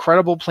for the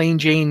incredible plain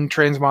Jane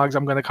transmogs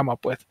I'm going to come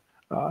up with.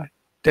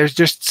 There's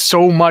just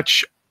so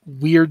much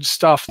weird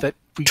stuff that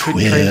we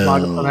couldn't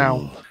transmog up for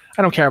now.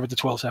 I don't care about the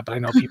Twill set, but I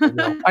know people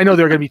will. I know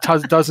there are going to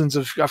be dozens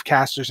of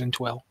casters in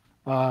Twill.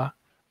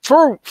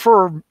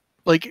 For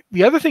like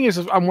the other thing is,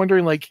 I'm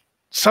wondering like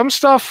some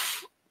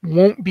stuff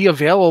won't be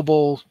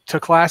available to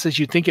classes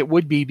you'd think it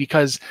would be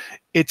because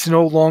it's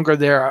no longer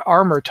their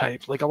armor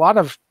type. Like a lot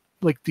of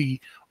like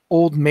the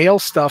old male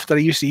stuff that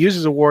I used to use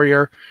as a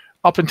warrior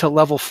up until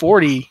level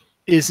 40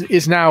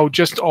 is now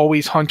just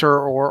always hunter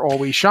or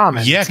always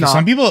shaman. Yeah, because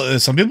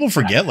some people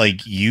forget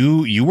like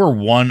you were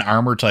one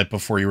armor type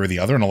before you were the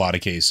other in a lot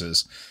of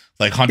cases.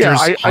 Like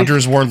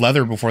hunters wore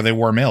leather before they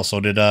wore mail, so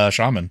did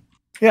shaman.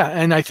 Yeah,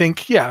 and I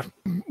think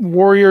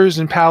warriors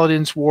and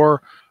paladins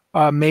wore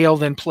mail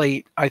then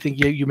plate. I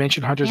think you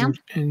mentioned hunters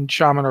and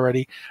shaman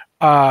already.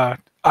 I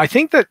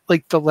think that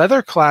like the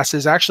leather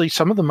classes actually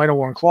some of them might have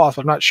worn cloth.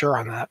 I'm not sure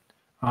on that.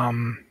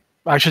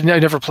 I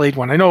never played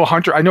one. I know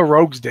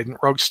rogues didn't.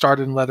 Rogues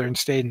started in leather and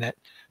stayed in it.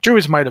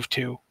 Druids might have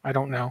too. I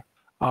don't know.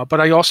 But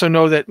I also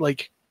know that,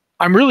 like,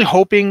 I'm really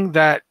hoping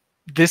that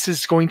this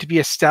is going to be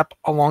a step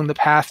along the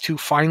path to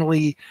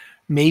finally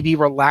maybe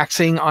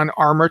relaxing on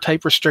armor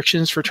type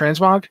restrictions for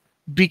transmog,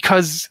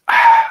 because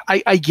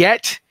I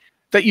get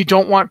that you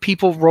don't want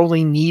people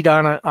rolling need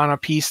on a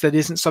piece that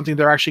isn't something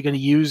they're actually going to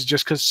use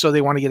just because so they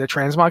want to get a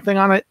transmog thing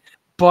on it.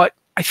 But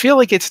I feel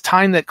like it's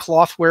time that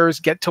cloth wearers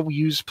get to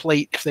use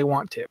plate if they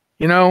want to.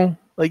 You know,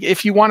 like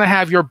if you want to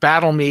have your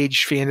battle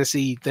mage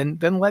fantasy, then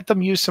let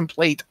them use some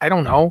plate. I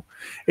don't know.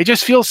 It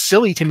just feels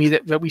silly to me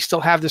that we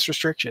still have this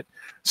restriction.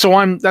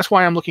 So that's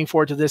why I'm looking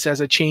forward to this as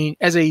a change,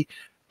 as a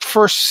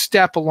first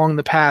step along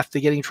the path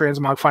to getting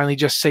transmog finally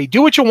just say,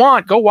 do what you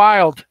want, go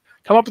wild,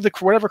 come up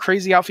with whatever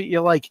crazy outfit you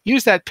like,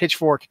 use that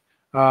pitchfork.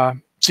 So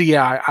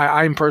yeah,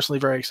 I'm personally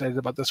very excited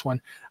about this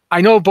one.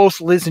 I know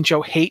both Liz and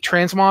Joe hate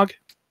transmog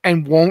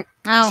and won't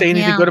say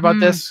anything good about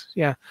this.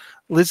 Yeah.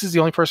 Liz is the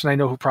only person I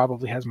know who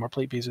probably has more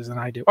plate pieces than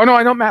I do. Oh no,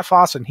 I know Matt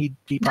Fossen.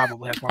 He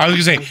probably has more. I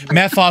was gonna say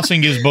Matt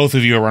Fossen gives both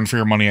of you a run for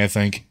your money, I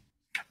think.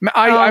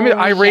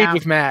 I raid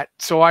with Matt,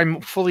 so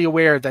I'm fully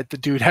aware that the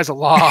dude has a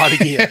lot of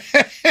gear.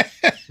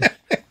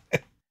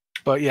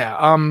 But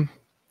yeah,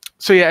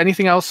 so yeah,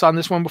 anything else on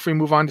this one before we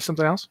move on to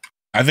something else?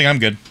 I think I'm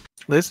good.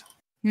 Liz?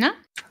 No.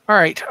 All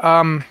right.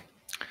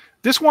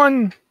 This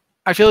one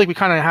I feel like we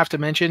kind of have to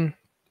mention,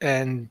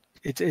 and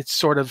it's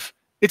sort of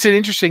it's an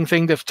interesting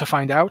thing to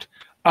find out.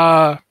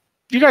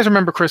 You guys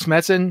remember Chris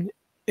Metzen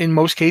in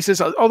most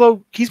cases,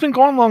 although he's been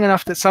gone long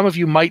enough that some of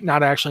you might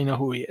not actually know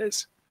who he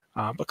is.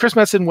 But Chris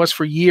Metzen was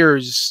for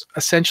years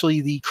essentially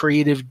the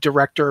creative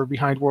director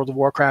behind World of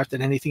Warcraft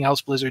and anything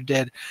else Blizzard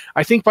did.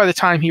 I think by the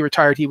time he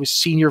retired, he was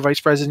senior vice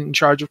president in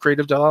charge of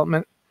creative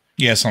development.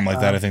 Yeah, something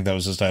like that. I think that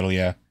was his title,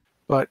 yeah.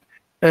 But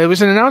it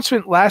was an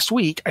announcement last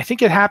week. I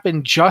think it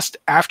happened just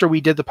after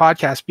we did the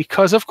podcast,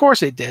 because of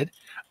course it did,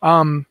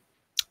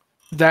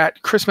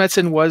 that Chris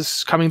Metzen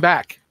was coming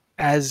back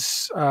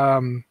as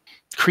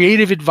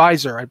creative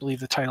advisor, I believe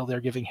the title they're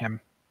giving him.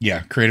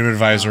 Yeah, creative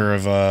advisor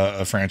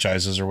of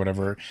franchises or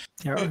whatever.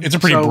 Yeah, it's a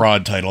pretty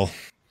broad title.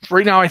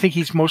 Right now, I think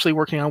he's mostly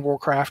working on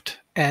Warcraft,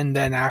 and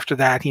then after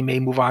that, he may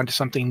move on to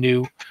something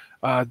new.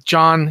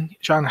 John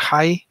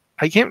Haidt.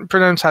 I can't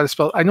pronounce how to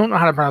spell. I don't know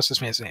how to pronounce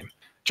this man's name.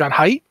 John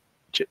Haidt?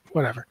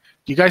 Whatever.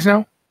 Do you guys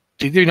know?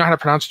 Do you know how to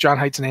pronounce John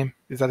Haidt's name?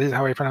 Is that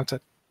how I pronounce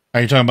it?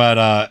 Are you talking about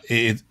Hyatt?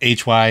 Hight.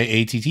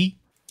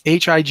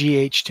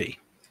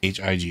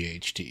 Hight.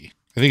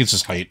 I think it's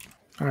just Haidt.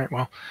 All right.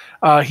 Well,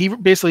 he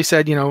basically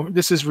said,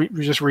 this is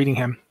just reading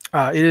him.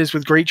 It is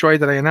with great joy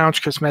that I announce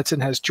Chris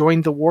Metzen has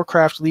joined the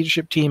Warcraft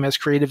leadership team as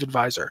creative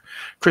advisor.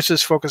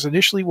 Chris's focus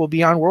initially will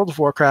be on World of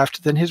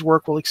Warcraft, then his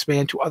work will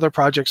expand to other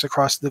projects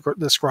across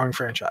this growing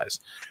franchise.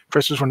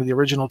 Chris was one of the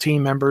original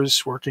team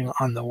members working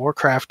on the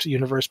Warcraft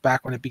universe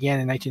back when it began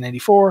in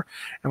 1994,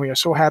 and we are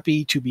so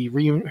happy to be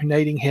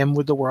reuniting him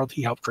with the world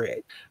he helped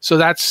create. So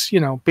that's,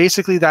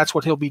 basically that's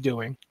what he'll be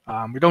doing.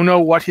 We don't know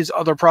what his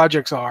other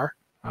projects are.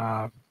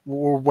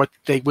 Or what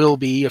they will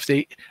be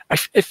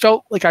it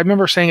felt like, I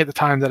remember saying at the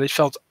time that it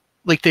felt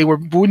like they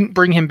wouldn't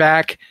bring him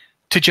back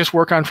to just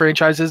work on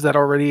franchises that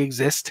already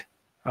exist.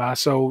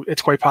 So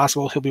it's quite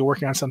possible he'll be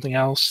working on something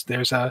else.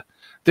 There's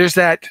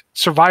that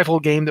survival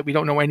game that we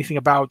don't know anything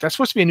about. That's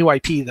supposed to be a new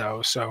IP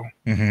though. So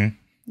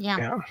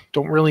yeah,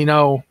 don't really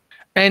know.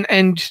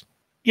 And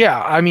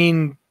yeah, I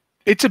mean,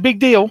 it's a big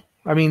deal.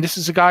 I mean, this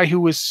is a guy who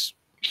was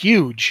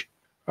huge.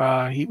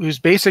 He was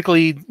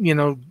basically,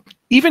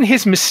 even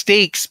his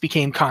mistakes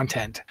became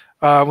content.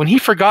 When he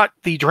forgot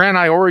the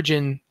Draenei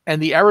origin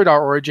and the Eridar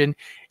origin,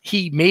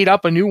 he made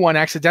up a new one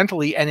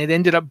accidentally, and it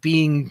ended up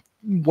being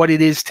what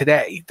it is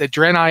today. The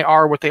Draenei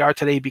are what they are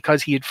today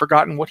because he had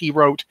forgotten what he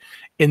wrote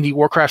in the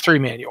Warcraft 3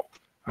 manual.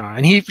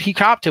 And he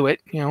copped to it.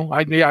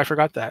 I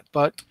forgot that.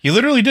 But he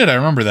literally did. I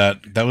remember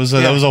that. That was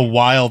a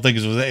wild thing.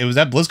 It was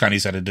at BlizzCon he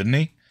said it, didn't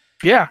he?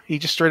 Yeah, he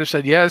just straight up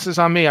said, "Yeah, this is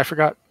on me. I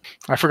forgot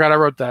I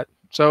wrote that."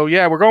 So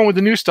yeah, we're going with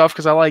the new stuff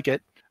because I like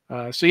it.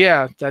 So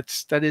yeah,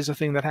 that is a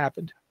thing that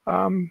happened.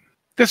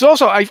 There's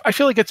also, I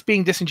feel like it's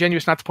being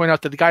disingenuous not to point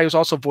out that the guy was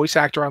also voice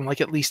actor on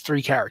like at least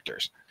 3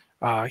 characters.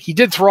 He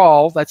did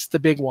Thrall, that's the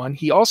big one.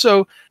 He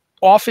also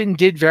often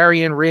did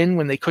Varian Rin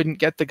when they couldn't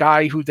get the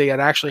guy who they had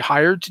actually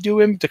hired to do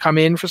him to come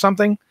in for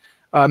something.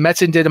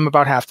 Metzen did him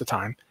about half the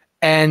time.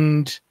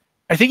 And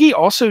I think he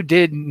also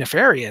did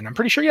Nefarian. I'm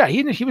pretty sure, yeah,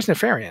 he was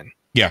Nefarian.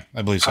 Yeah,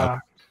 I believe so.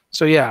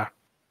 So yeah.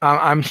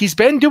 He's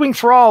been doing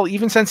Thrall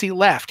even since he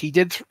left. He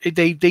did.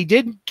 They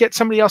did get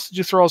somebody else to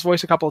do Thrall's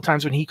voice a couple of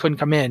times when he couldn't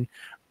come in,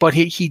 but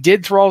he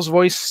did Thrall's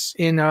voice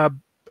in a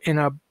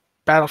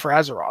Battle for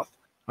Azeroth.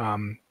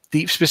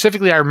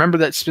 Specifically, I remember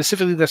that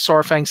specifically the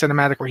Saurfang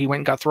cinematic where he went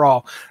and got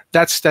Thrall.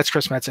 That's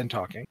Chris Metzen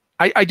talking.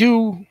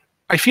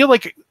 I feel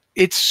like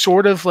it's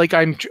sort of like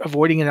I'm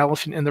avoiding an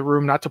elephant in the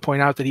room not to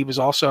point out that he was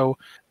also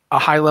a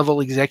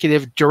high-level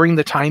executive during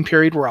the time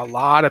period where a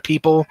lot of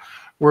people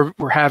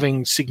were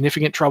having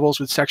significant troubles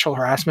with sexual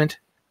harassment.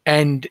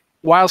 And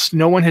whilst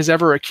no one has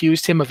ever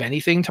accused him of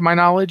anything, to my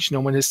knowledge, no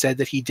one has said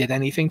that he did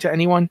anything to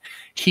anyone,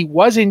 he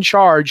was in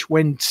charge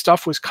when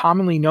stuff was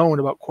commonly known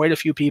about quite a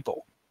few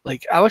people.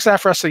 Like Alex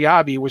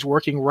Afrasiabi was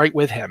working right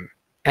with him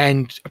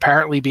and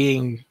apparently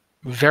being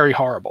very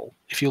horrible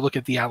if you look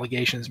at the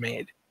allegations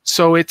made.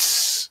 So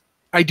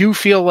I do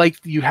feel like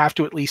you have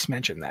to at least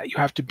mention that. You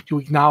have to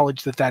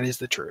acknowledge that that is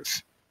the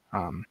truth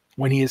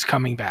when he is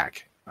coming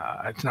back.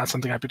 It's not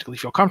something I particularly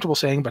feel comfortable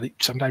saying, but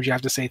sometimes you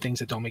have to say things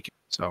that don't make it.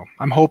 So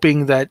I'm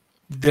hoping that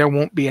there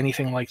won't be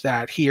anything like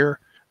that here,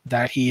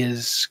 that he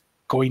is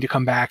going to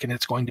come back and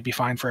it's going to be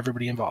fine for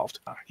everybody involved.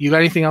 You got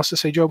anything else to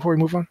say, Joe, before we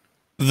move on?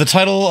 The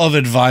title of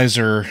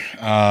advisor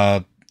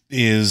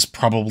is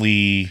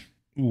probably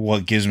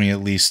what gives me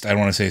at least, I don't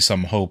want to say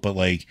some hope, but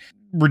like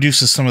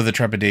reduces some of the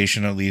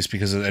trepidation at least,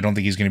 because I don't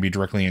think he's going to be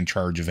directly in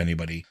charge of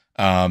anybody.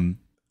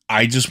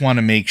 I just want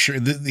to make sure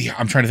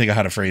I'm trying to think of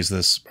how to phrase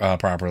this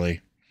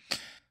properly.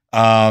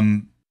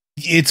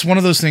 It's one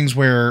of those things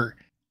where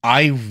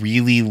I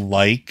really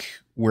like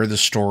where the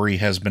story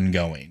has been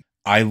going.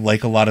 I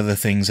like a lot of the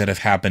things that have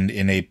happened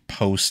in a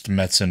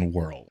post-Metzen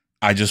world.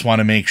 I just want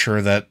to make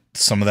sure that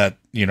some of that,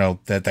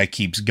 that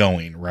keeps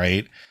going,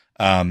 right?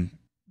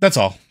 That's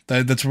all.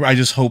 That's where I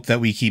just hope that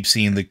we keep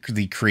seeing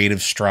the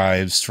creative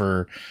strives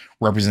for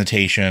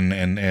representation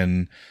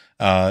and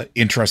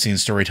interesting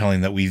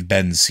storytelling that we've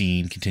been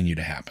seeing continue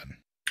to happen.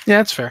 Yeah,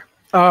 that's fair.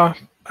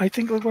 I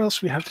think what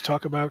else we have to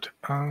talk about?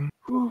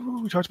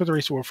 We talked about the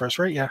race war first,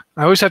 right? Yeah.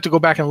 I always have to go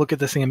back and look at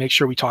this thing and make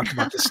sure we talked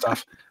about this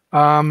stuff.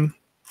 Yeah,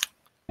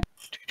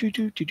 we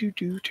got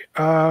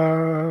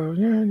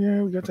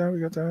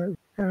that.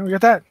 Yeah, we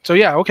got that. So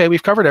yeah, okay,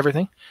 we've covered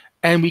everything,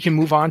 and we can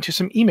move on to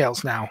some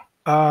emails now.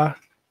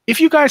 If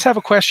you guys have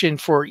a question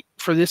for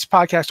this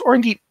podcast, or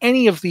indeed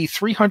any of the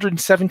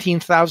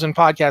 317,000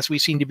 podcasts we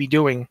seem to be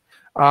doing,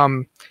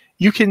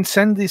 you can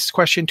send this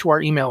question to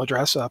our email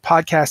address,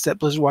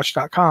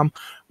 podcast@blizzardwatch.com,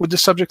 with the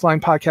subject line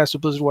podcast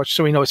of Blizzard Watch,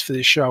 so we know it's for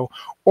this show.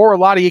 Or a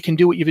lot of you can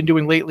do what you've been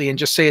doing lately and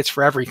just say it's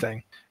for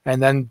everything.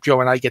 And then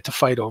Joe and I get to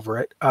fight over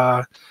it.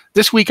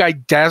 This week I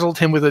dazzled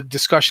him with a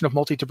discussion of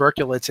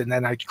multi-tuberculates, and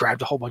then I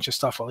grabbed a whole bunch of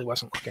stuff while he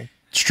wasn't looking.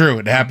 It's true.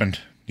 It happened.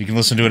 You can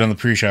listen to it on the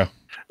pre-show.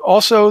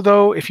 Also,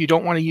 though, if you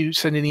don't want to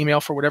send an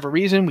email for whatever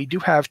reason, we do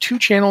have 2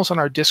 channels on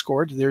our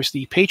Discord. There's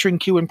the Patron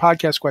Q and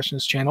Podcast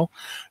Questions channel,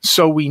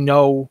 so we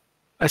know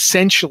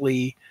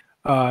essentially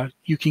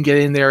you can get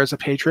in there as a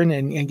patron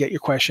and get your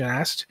question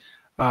asked.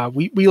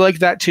 We like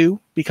that too,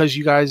 because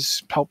you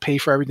guys help pay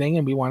for everything,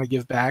 and we want to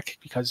give back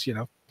because,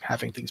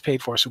 having things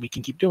paid for so we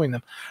can keep doing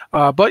them.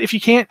 But if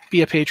you can't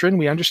be a patron,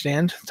 we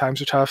understand.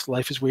 Times are tough.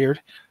 Life is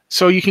weird.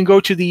 So you can go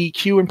to the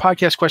Q and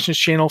Podcast Questions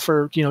channel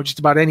for, just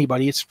about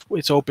anybody.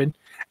 It's open.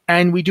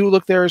 And we do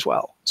look there as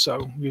well.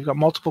 So we've got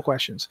multiple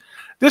questions.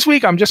 This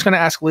week, I'm just going to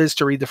ask Liz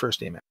to read the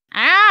first email.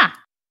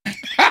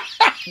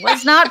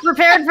 Was not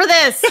prepared for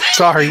this.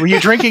 Sorry, were you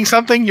drinking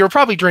something? You were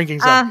probably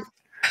drinking something.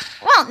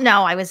 Well,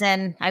 no, I was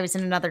in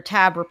another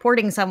tab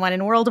reporting someone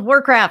in World of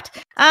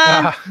Warcraft.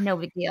 No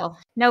big deal.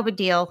 No big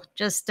deal.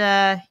 Just,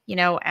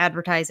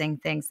 advertising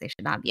things they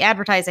should not be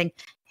advertising.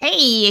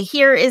 Hey,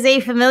 here is a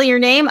familiar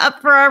name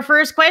up for our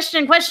first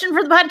question. Question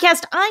for the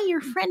podcast. I,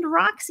 your friend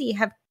Roxy,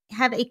 have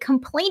a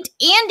complaint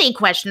and a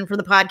question for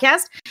the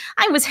podcast.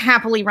 I was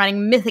happily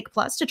running Mythic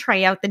Plus to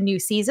try out the new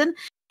season.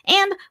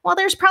 And while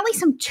there's probably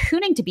some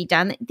tuning to be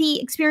done,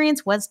 the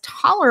experience was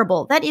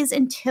tolerable. That is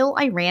until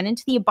I ran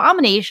into the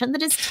abomination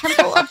that is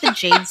Temple of the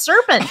Jade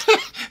Serpent.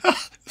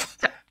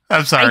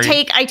 I'm sorry.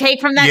 I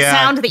take from that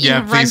sound that you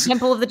run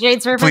Temple of the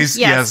Jade Serpent. Please,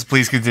 yes,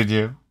 please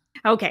continue.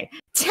 Okay.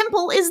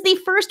 Temple is the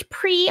first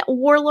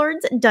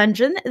pre-Warlords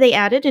dungeon they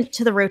added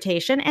into the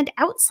rotation, and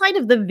outside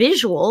of the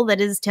visual that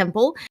is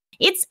Temple,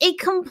 it's a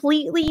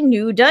completely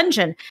new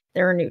dungeon.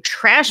 There are new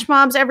trash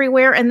mobs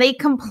everywhere, and they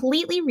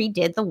completely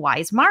redid the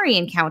Wise Mari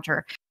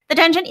encounter. The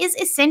dungeon is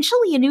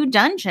essentially a new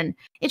dungeon.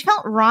 It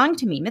felt wrong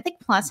to me. Mythic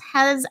Plus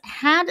has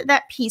had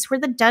that piece where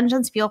the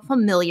dungeons feel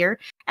familiar,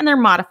 and they're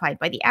modified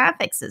by the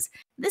affixes.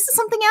 This is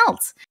something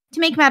else. To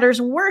make matters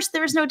worse,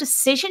 there is no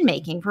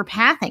decision-making for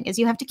pathing, as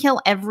you have to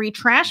kill every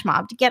trash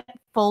mob to get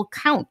full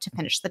count to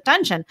finish the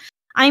dungeon.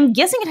 I'm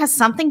guessing it has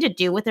something to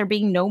do with there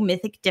being no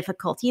mythic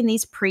difficulty in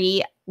these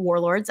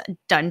pre-Warlords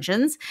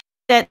dungeons,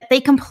 that they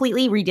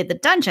completely redid the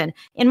dungeon.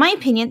 In my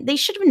opinion, they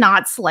should have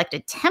not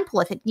selected Temple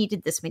if it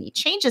needed this many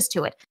changes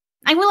to it.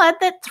 I will add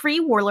that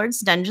 3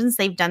 Warlords dungeons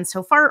they've done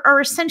so far are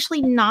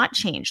essentially not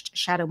changed: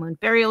 Shadowmoon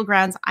Burial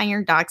Grounds,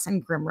 Iron Docks,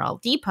 and Grimrel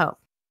Depot.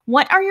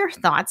 What are your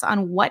thoughts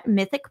on what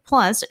Mythic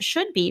Plus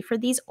should be for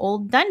these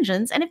old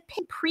dungeons, and if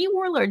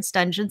pre-Warlords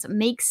dungeons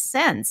make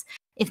sense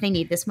if they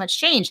need this much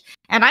change?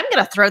 And I'm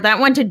going to throw that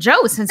one to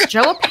Joe, since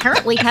Joe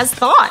apparently has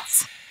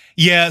thoughts.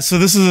 Yeah, so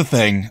this is the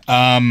thing.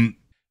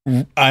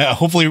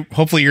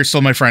 Hopefully you're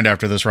still my friend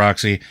after this,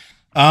 Roxy.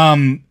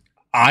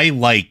 I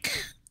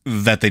like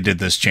that they did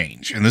this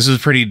change, and this is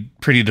pretty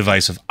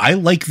divisive. I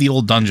like the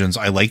old dungeons.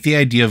 I like the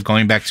idea of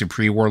going back to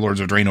pre-Warlords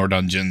of Draenor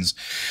dungeons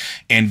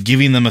and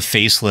giving them a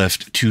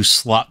facelift to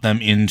slot them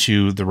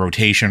into the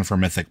rotation for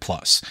Mythic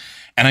Plus.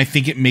 And I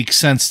think it makes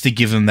sense to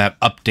give them that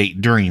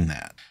update during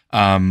that.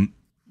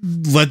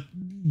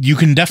 you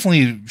can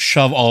definitely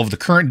shove all of the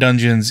current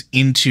dungeons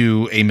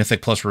into a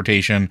Mythic Plus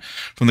rotation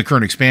from the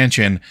current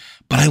expansion,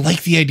 but I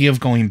like the idea of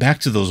going back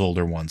to those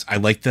older ones. I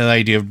like the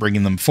idea of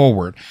bringing them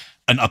forward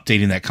and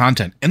updating that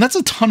content. And that's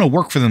a ton of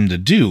work for them to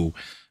do.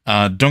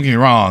 Don't get me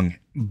wrong,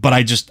 but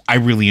I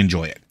really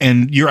enjoy it.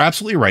 And you're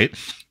absolutely right.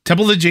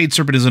 Temple of the Jade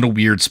Serpent is in a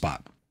weird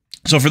spot.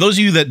 So for those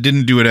of you that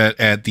didn't do it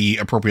at the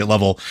appropriate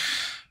level,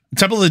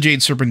 Temple of the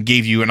Jade Serpent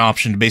gave you an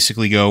option to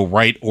basically go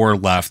right or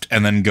left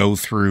and then go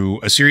through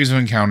a series of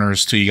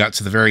encounters till you got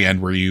to the very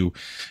end where you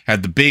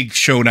had the big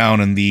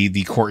showdown in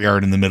the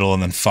courtyard in the middle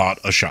and then fought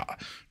a Shah,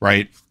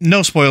 right?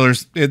 No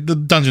spoilers. The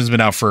dungeon's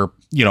been out for,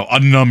 a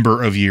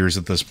number of years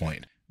at this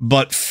point.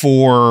 But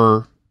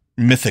for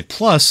Mythic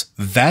Plus,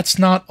 that's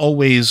not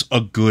always a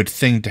good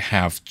thing to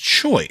have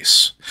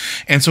choice.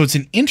 And so it's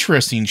an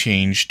interesting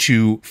change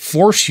to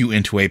force you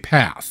into a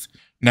path.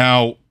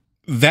 Now,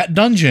 that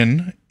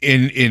dungeon,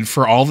 in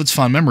for all of its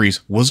fond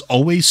memories, was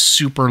always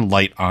super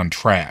light on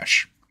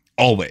trash.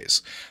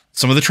 Always.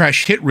 Some of the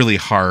trash hit really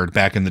hard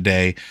back in the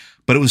day,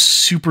 but it was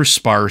super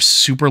sparse,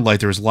 super light.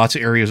 There was lots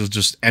of areas of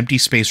just empty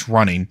space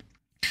running.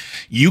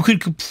 You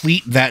could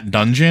complete that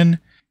dungeon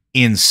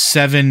in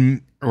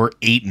 7 or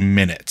 8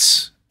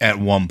 minutes at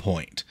one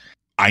point.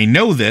 I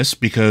know this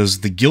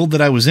because the guild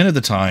that I was in at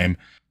the time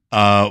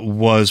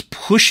was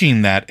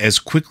pushing that as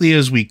quickly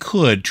as we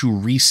could to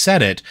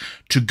reset it,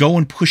 to go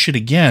and push it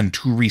again,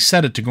 to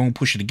reset it, to go and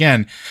push it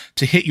again,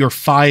 to hit your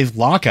 5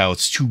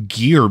 lockouts to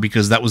gear,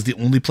 because that was the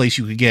only place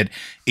you could get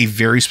a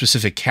very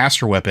specific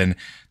caster weapon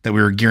that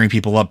we were gearing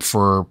people up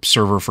for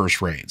server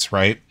first raids,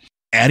 right?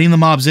 Adding the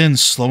mobs in,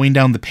 slowing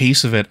down the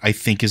pace of it, I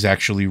think is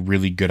actually a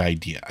really good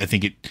idea. I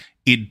think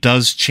it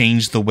does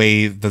change the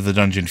way that the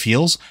dungeon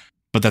feels,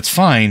 but that's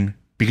fine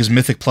because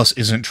Mythic Plus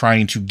isn't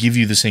trying to give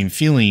you the same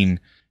feeling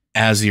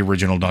as the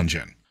original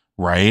dungeon,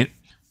 right?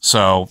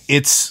 So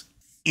it's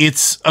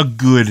a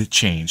good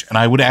change, and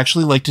I would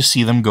actually like to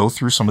see them go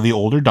through some of the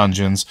older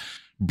dungeons,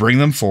 bring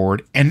them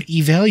forward, and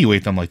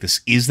evaluate them like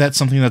this. Is that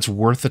something that's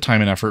worth the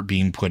time and effort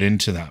being put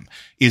into them?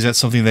 Is that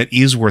something that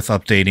is worth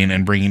updating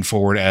and bringing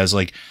forward as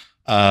like,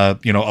 a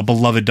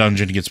beloved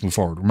dungeon gets moved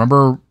forward?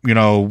 Remember,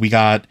 we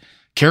got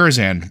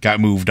Karazhan got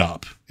moved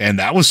up, and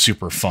that was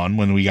super fun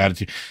when we got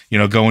to,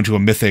 go into a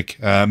mythic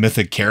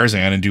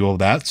Karazhan and do all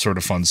that sort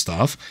of fun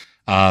stuff.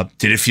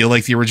 Did it feel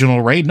like the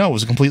original raid? No, it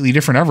was a completely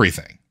different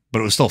everything, but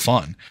it was still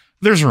fun.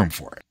 There's room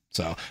for it.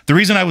 So the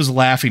reason I was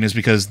laughing is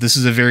because this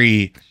is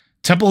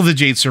Temple of the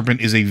Jade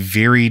Serpent is a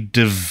very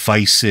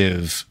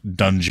divisive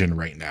dungeon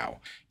right now.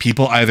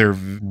 People either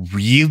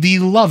really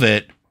love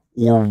it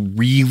or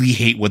really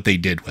hate what they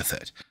did with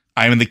it.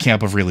 I'm in the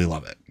camp of really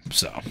love it.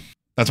 So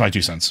that's my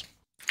 2 cents.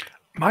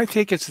 My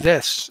take is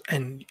this,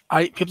 and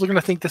people are going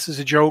to think this is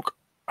a joke,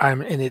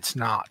 and it's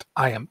not.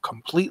 I am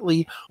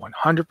completely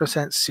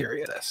 100%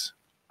 serious.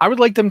 I would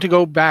like them to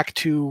go back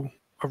to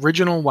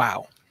original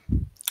WoW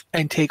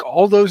and take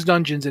all those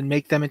dungeons and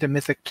make them into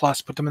Mythic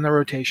Plus, put them in the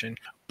rotation,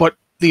 but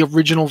the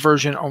original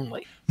version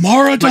only.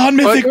 Marathon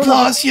Mythic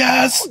Plus,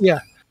 yes! Yeah.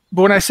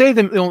 But when I say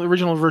the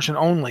original version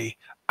only,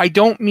 I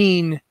don't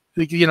mean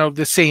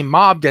the same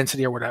mob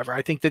density or whatever.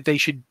 I think that they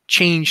should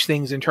change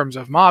things in terms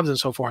of mobs and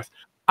so forth.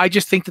 I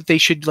just think that they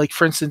should, like,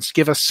 for instance,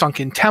 give us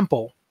Sunken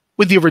Temple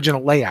with the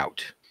original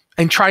layout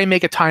and try and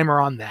make a timer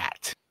on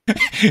that.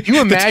 Can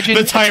you imagine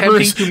the timer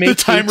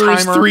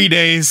is 3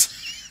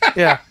 days.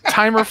 Yeah,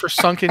 timer for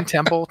Sunken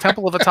Temple,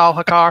 Temple of Atal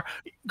Hakar.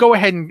 Go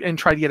ahead and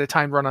try to get a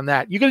time run on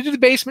that. You got to do the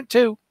basement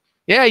too.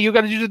 Yeah, you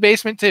got to do the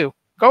basement too.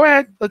 Go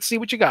ahead. Let's see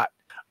what you got.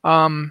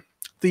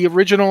 The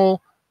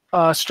original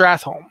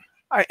Stratholme.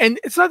 And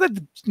it's not that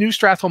the new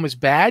Stratholme is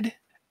bad.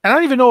 And I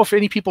don't even know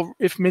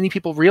if many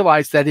people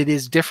realize that it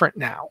is different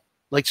now.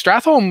 Like,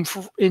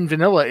 Stratholme in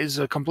vanilla is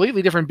a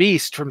completely different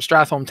beast from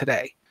Stratholme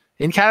today.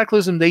 In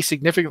Cataclysm, they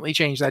significantly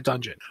changed that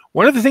dungeon.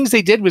 One of the things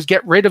they did was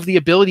get rid of the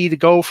ability to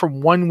go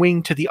from one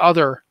wing to the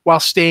other while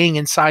staying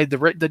inside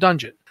the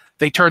dungeon.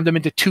 They turned them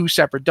into 2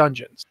 separate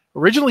dungeons.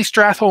 Originally,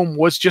 Stratholme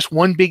was just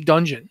one big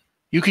dungeon.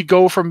 You could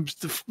go from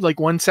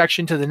one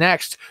section to the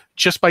next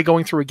just by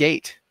going through a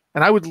gate.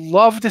 And I would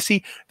love to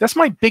see, that's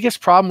my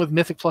biggest problem with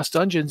Mythic Plus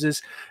dungeons,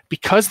 is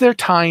because they're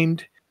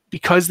timed,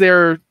 because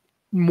they're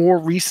more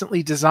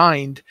recently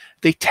designed,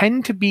 they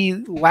tend to be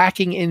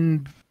lacking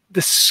in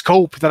the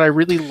scope that I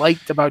really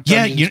liked about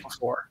dungeons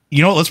before.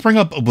 Let's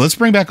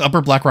bring back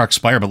Upper Blackrock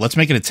Spire, but let's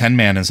make it a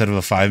 10-man instead of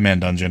a 5-man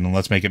dungeon, and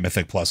let's make it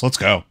Mythic Plus. Let's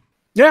go.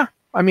 Yeah,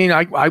 I mean,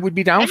 I would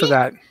be down for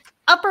that.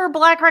 Upper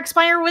Blackrock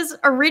Spire was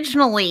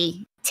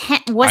originally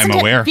 10. Wasn't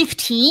it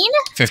 15?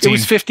 15. It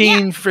was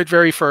 15 for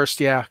very first,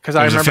 yeah. Because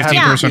I remember a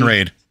 15-person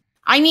raid.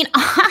 I mean,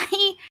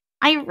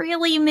 I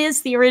really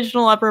miss the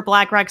original Upper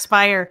Blackrock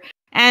Spire.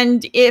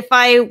 And if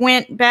I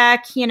went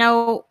back,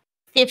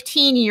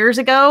 15 years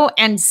ago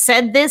and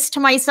said this to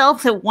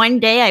myself, that one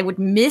day I would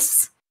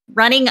miss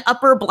running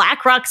Upper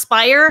Blackrock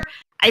Spire,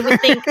 I would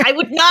think I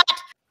would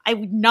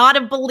not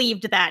have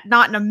believed that.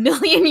 Not in a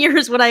million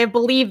years would I have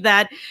believed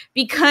that,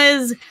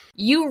 because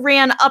you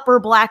ran Upper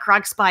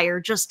Blackrock Spire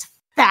just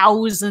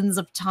thousands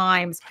of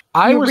times.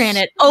 I ran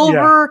it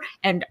over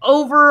and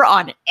over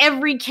on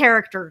every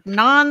character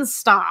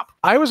nonstop.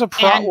 I was a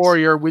prot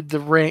warrior with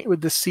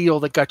the seal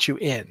that got you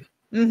in.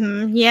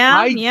 Mm-hmm.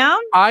 Yeah,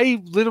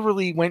 I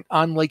literally went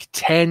on like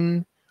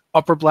 10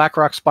 Upper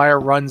Blackrock Spire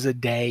runs a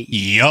day.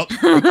 Yep.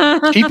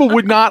 People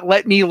would not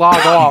let me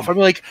log off. I'm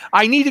like,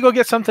 I need to go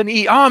get something to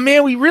eat. Oh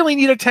man, we really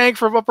need a tank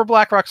for Upper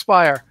Blackrock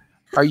Spire.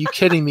 Are you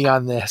kidding me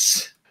on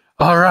this?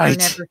 All right.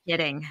 They're never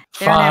kidding.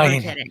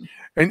 Fine. Never kidding.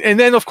 And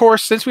then, of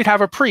course, since we'd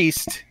have a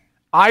priest,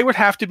 I would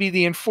have to be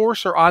the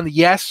enforcer on,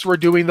 yes, we're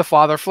doing the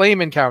Father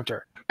Flame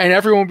encounter. And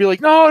everyone would be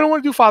like, no, I don't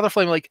want to do Father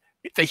Flame. Like,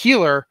 the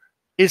healer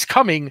is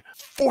coming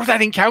for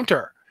that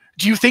encounter.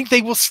 Do you think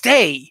they will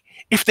stay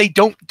if they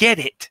don't get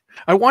it?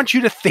 I want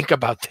you to think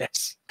about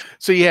this.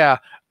 So, yeah,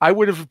 I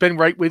would have been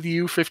right with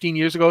you 15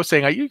 years ago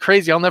saying, are you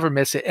crazy? I'll never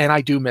miss it. And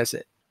I do miss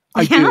it.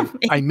 I do.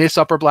 I miss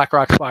Upper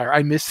Blackrock Spire.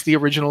 I miss the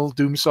original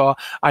Doomsaw.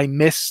 I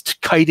missed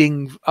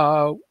kiting.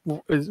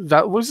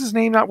 That was his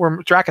name. Not where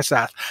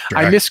Dracasath.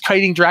 I missed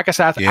kiting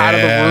Dracasath out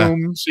of the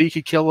room so you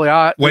could kill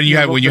the. When you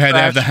had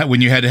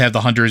to have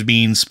the hunters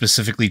being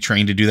specifically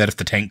trained to do that if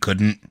the tank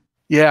couldn't.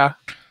 Yeah.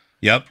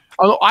 Yep.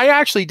 Although I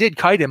actually did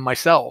kite him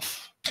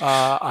myself.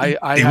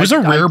 It was a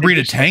rare breed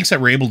of tanks that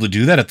were able to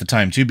do that at the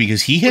time too,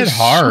 because he hit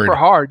hard. Super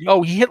hard.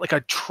 Oh, he hit like a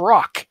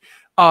truck.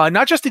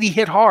 Not just did he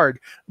hit hard,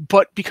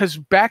 but because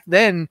back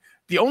then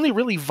the only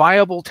really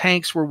viable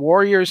tanks were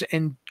warriors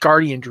and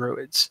guardian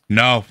druids.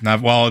 No,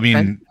 not well. I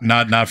mean,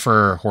 not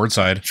for horde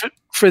side.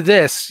 For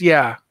this,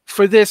 yeah.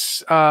 For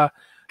this,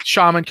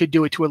 shaman could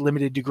do it to a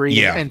limited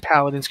degree, and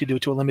paladins could do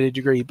it to a limited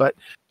degree. But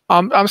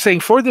I'm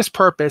saying for this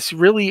purpose,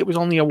 really, it was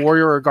only a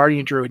warrior or a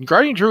guardian druid. And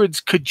guardian druids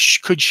could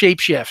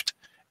shapeshift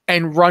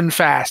and run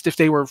fast if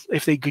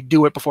they could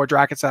do it before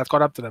Drakensath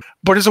caught up to them.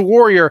 But as a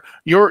warrior,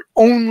 your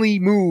only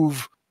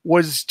move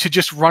was to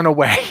just run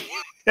away.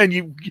 And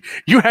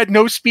you had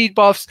no speed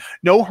buffs,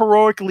 no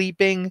heroic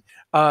leaping,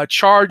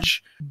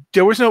 charge.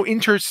 There was no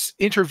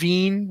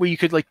intervene where you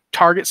could like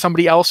target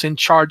somebody else and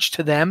charge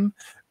to them.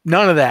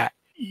 None of that.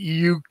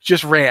 You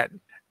just ran.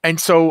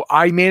 And so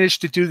I managed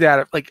to do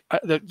that. Like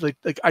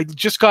I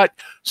just got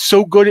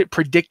so good at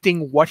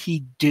predicting what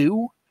he'd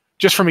do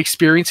just from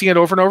experiencing it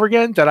over and over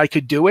again that I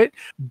could do it.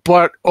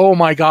 But oh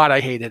my God, I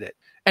hated it.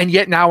 And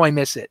yet now I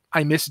miss it.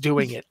 I miss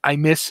doing it. I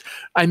miss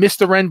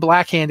the Ren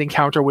Blackhand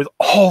encounter with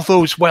all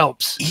those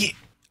whelps.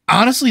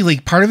 Honestly,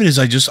 like part of it is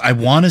I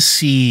want to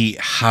see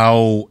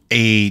how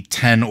a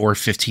 10 or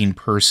 15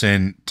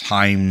 person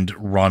timed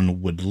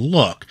run would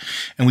look.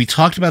 And we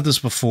talked about this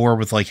before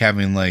with like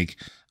having like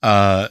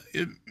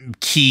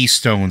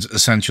keystones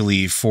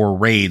essentially for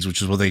raids,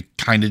 which is what they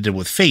kind of did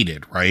with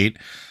Faded, right?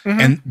 Mm-hmm.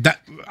 And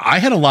that I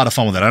had a lot of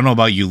fun with it. I don't know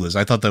about you, Liz.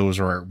 I thought those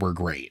were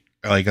great.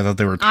 Like I thought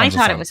they were tons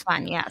of fun. It was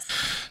fun, yes.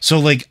 So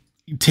like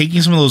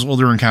taking some of those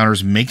older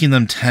encounters, making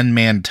them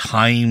 10-man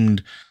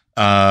timed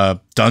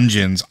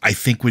dungeons, I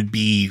think would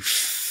be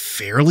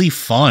fairly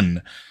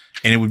fun,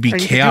 and it would be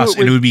chaos,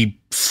 and it would be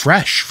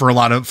fresh for a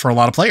lot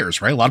of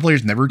players, right? A lot of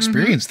players never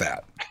experienced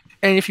that.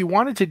 And if you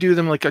wanted to do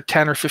them like a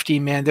 10 or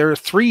 15 man, there are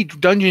 3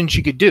 dungeons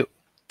you could do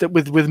that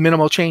with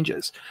minimal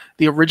changes.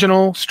 The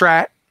original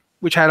strat,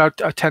 which had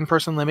a 10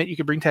 person limit, you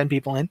could bring 10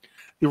 people in.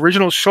 The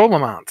original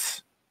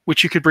Solomonths,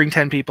 which you could bring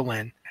 10 people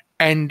in,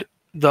 and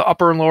the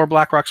Upper and Lower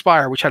Blackrock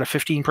Spire, which had a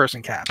 15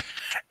 person cap.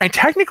 And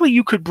technically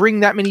you could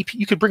bring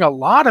a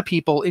lot of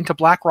people into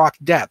Blackrock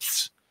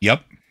Depths.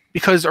 Yep.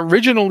 Because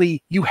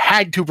originally you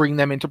had to bring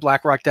them into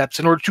Blackrock Depths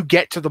in order to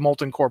get to the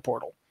Molten Core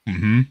portal.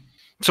 Mm-hmm.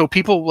 So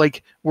people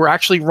like were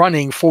actually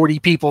running 40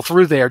 people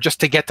through there just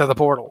to get to the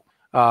portal.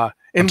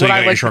 In what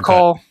I like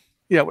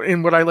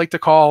to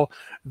call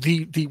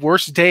the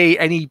worst day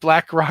any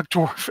Blackrock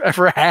dwarf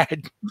ever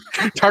had.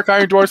 Dark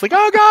Iron Dwarf's like,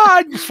 oh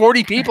God,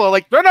 40 people are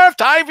like, don't have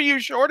time for you,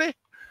 shorty.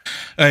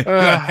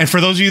 And for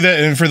those of you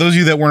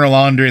that weren't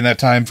along during that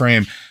time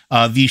frame,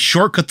 the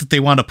shortcut that they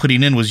wound up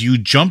putting in was you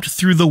jumped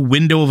through the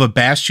window of a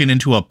bastion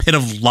into a pit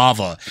of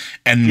lava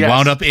and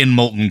wound up in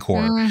Molten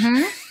Core.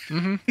 Mm-hmm.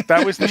 Mm-hmm.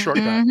 That was the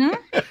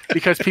shortcut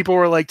because people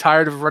were like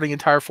tired of running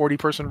entire 40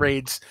 person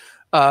raids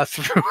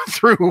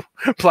through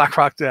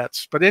Blackrock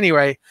Depths. But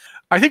anyway,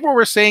 I think what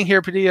we're saying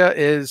here, Padilla,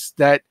 is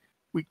that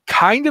we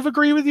kind of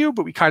agree with you,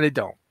 but we kind of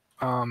don't.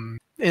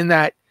 In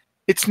that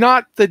it's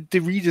not the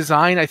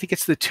redesign. I think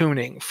it's the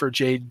tuning for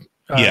Jade,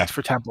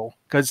 for Temple,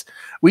 because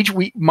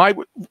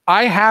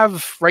I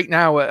have right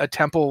now a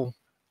Temple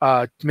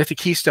Mythic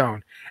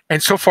Keystone,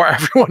 and so far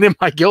everyone in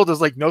my guild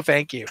is like, no,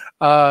 thank you.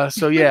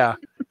 So yeah.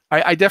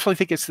 I definitely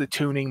think it's the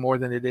tuning more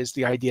than it is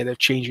the idea of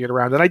changing it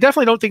around. And I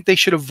definitely don't think they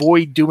should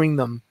avoid doing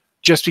them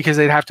just because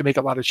they'd have to make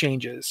a lot of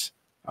changes.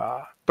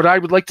 But I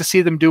would like to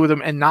see them do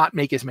them and not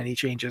make as many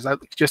changes,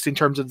 just in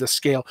terms of the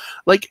scale.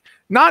 Like,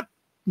 not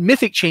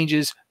mythic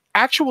changes,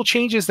 actual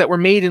changes that were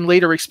made in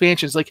later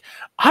expansions. Like,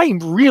 I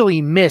really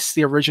miss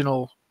the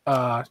original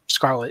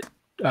Scarlet.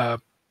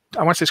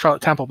 I want to say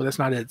Scarlet Temple, but that's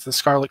not it. It's the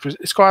Scarlet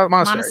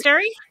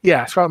Monastery.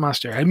 Yeah, Scarlet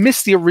Monastery. I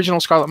miss the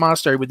original Scarlet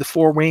Monastery with the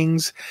 4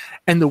 wings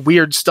and the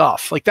weird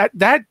stuff. Like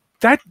that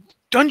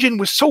dungeon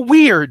was so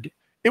weird.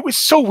 it was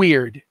so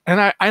weird,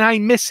 and I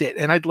miss it,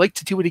 and I'd like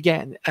to do it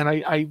again, and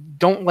I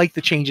don't like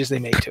the changes they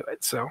made to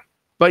it. So,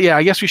 but yeah,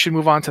 I guess we should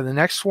move on to the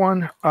next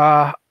one.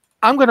 I'm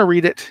going to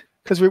read it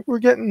because we're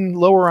getting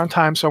lower on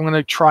time, so I'm going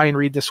to try and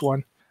read this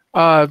one.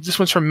 This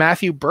one's from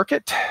Matthew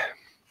Burkett.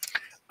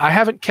 I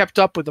haven't kept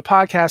up with the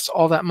podcast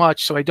all that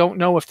much, so I don't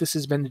know if this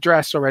has been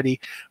addressed already,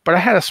 but I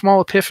had a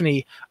small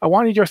epiphany I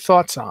wanted your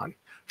thoughts on.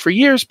 For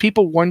years,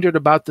 people wondered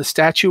about the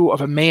statue of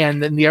a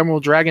man in the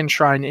Emerald Dragon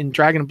Shrine in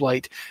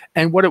Dragonflight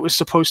and what it was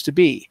supposed to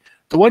be.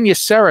 The one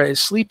Ysera is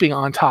sleeping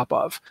on top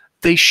of.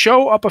 They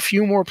show up a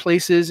few more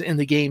places in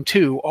the game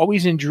too,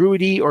 always in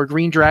Druidy or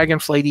Green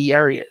Dragonflighty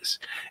areas.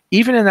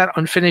 Even in that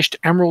unfinished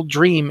Emerald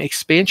Dream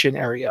expansion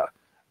area.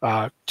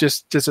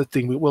 Just as a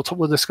thing, we'll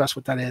discuss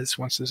what that is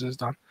once this is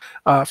done.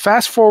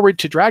 Fast forward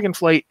to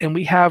Dragonflight, and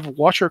we have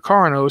Watcher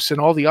Karanos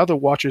and all the other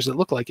Watchers that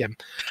look like him.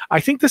 I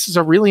think this is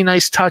a really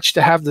nice touch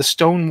to have the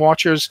stone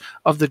Watchers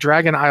of the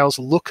Dragon Isles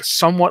look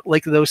somewhat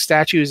like those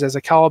statues as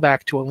a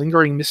callback to a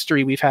lingering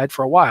mystery we've had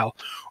for a while.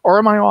 Or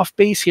am I off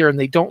base here and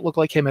they don't look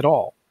like him at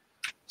all?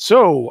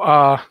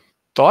 So,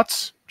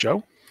 thoughts,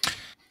 Joe?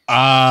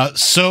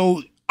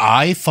 So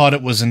I thought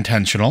it was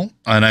intentional,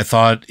 and I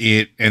thought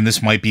it, and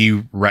this might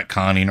be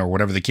retconning or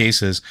whatever the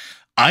case is.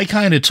 I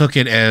kind of took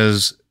it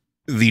as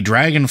the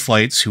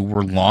Dragonflights who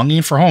were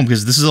longing for home,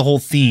 because this is a whole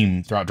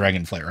theme throughout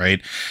Dragonflight, right?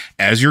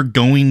 As you're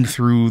going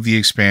through the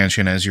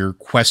expansion, as you're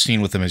questing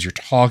with them, as you're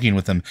talking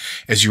with them,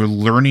 as you're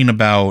learning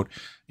about,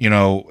 you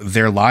know,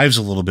 their lives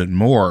a little bit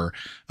more.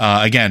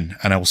 Again,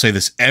 and I will say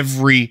this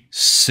every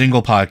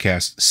single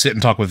podcast, sit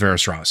and talk with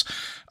Varys Ross.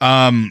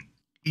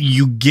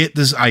 You get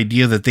this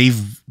idea that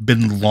they've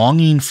been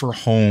longing for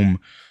home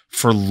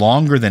for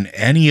longer than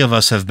any of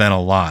us have been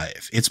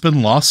alive. It's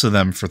been lost to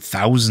them for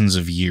thousands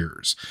of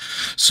years.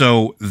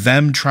 So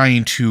them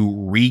trying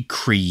to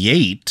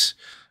recreate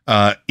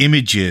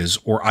images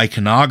or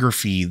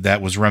iconography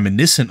that was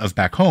reminiscent of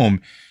back home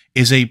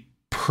is a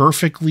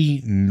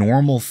perfectly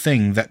normal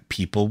thing that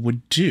people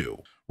would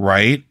do,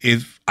 right?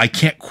 If I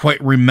can't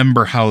quite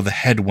remember how the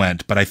head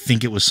went, but I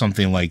think it was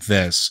something like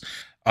this.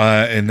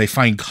 And they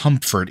find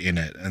comfort in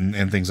it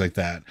and things like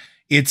that.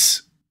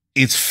 It's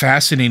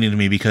fascinating to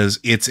me because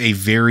it's a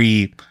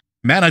very,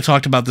 Matt and I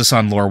talked about this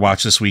on Lore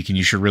Watch this week, and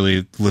you should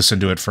really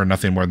listen to it for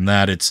nothing more than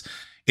that. It's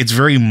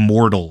very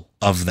mortal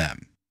of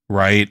them,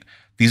 right?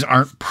 These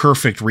aren't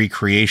perfect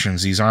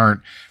recreations. These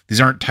aren't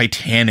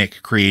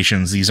Titanic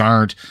creations. These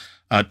aren't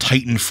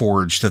Titan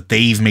Forged that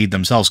they've made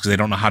themselves because they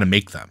don't know how to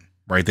make them,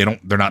 right?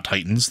 They're not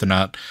Titans. They're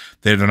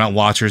not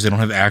Watchers. They don't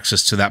have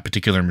access to that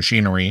particular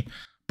machinery.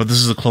 But this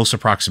is a close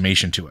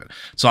approximation to it.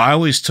 So I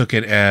always took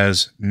it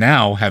as,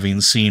 now having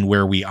seen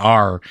where we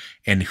are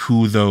and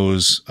who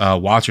those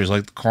Watchers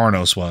like the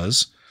Karanos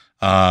was,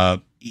 I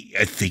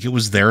think it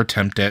was their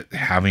attempt at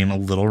having a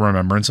little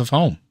remembrance of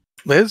home.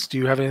 Liz, do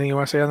you have anything you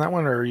want to say on that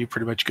one, or are you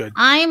pretty much good?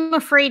 I'm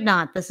afraid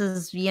not. This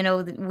is,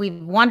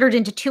 we've wandered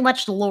into too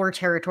much lore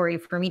territory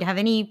for me to have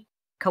any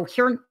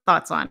coherent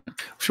thoughts on.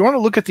 If you want to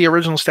look at the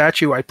original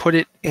statue, I put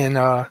it in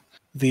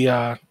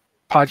the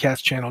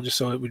podcast channel just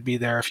so it would be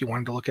there if you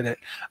wanted to look at it.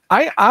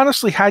 I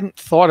honestly hadn't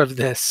thought of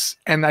this,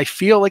 and I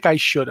feel like I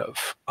should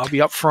have. I'll be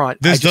up front.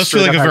 This does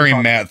feel like a very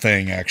Matt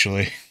thing,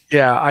 actually.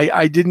 Yeah,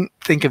 I didn't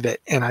think of it,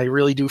 and I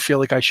really do feel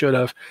like I should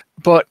have.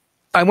 But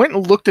I went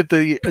and looked at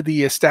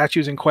the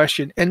statues in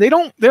question, and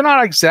they're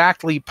not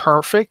exactly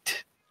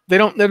perfect. They're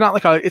not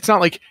like it's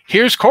not like,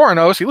 here's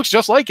Karanos, he looks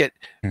just like it.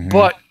 Mm-hmm.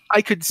 But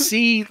I could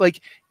see,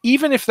 like,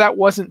 even if that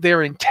wasn't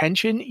their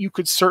intention, you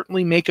could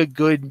certainly make a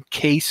good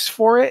case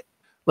for it.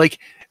 Like,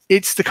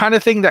 it's the kind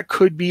of thing that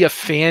could be a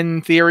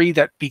fan theory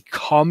that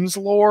becomes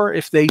lore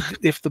if the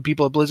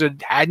people at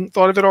Blizzard hadn't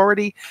thought of it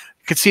already.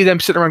 You could see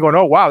them sitting around going,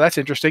 "Oh wow, that's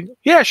interesting.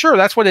 Yeah, sure,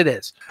 that's what it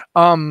is."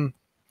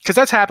 Because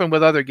that's happened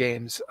with other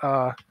games.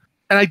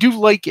 And I do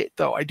like it,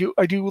 though. I do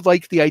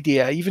like the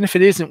idea, even if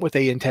it isn't what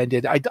they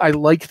intended. I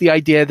like the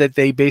idea that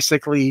they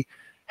basically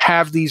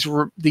have these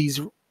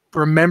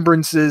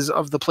remembrances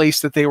of the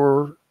place that they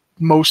were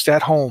most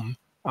at home.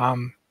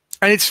 And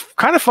it's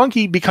kind of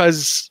funky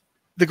because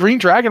the Green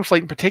Dragonflight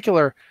in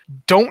particular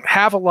don't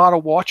have a lot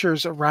of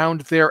Watchers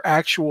around their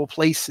actual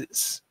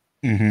places.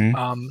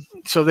 Mm-hmm.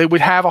 So they would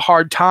have a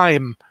hard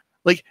time.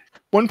 Like,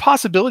 one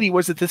possibility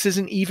was that this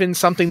isn't even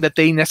something that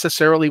they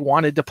necessarily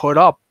wanted to put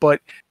up,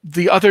 but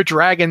the other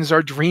dragons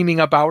are dreaming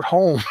about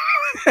home.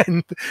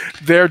 And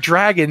their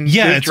dragon,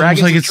 yeah, it's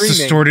almost like it's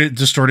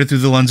distorted through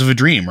the lens of a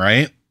dream,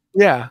 right?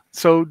 Yeah.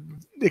 So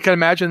you can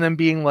imagine them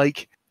being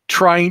like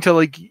trying to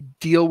like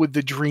deal with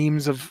the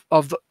dreams of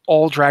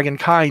all dragon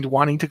kind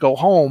wanting to go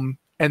home,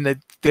 and that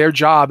their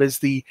job is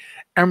the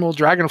Emerald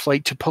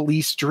Dragonflight to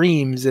police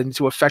dreams and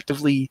to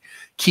effectively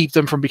keep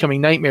them from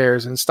becoming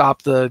nightmares and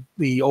stop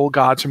the old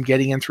gods from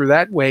getting in through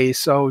that way.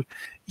 So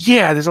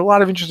yeah, there's a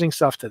lot of interesting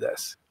stuff to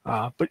this.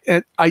 But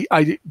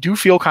I do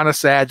feel kind of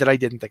sad that I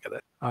didn't think of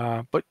it.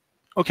 But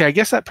okay, I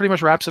guess that pretty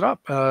much wraps it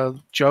up.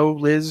 Joe,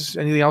 Liz,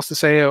 anything else to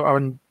say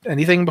on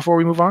anything before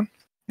we move on?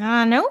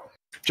 No.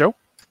 Joe?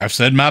 I've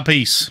said my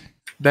piece.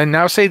 Then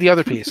now say the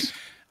other piece.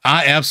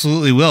 I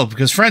absolutely will,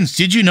 because friends,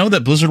 did you know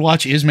that Blizzard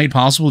Watch is made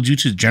possible due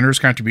to generous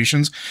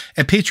contributions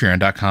at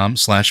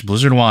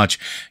patreon.com/BlizzardWatch?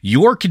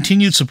 Your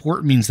continued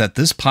support means that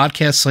this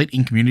podcast site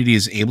and community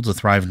is able to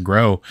thrive and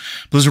grow.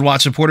 Blizzard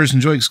Watch supporters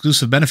enjoy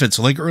exclusive benefits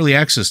like early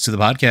access to the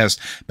podcast,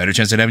 better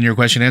chance at having your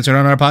question answered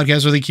on our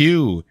podcast with a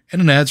queue,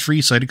 and an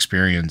ads-free site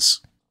experience.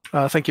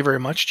 Thank you very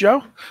much,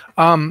 Joe.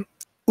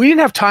 We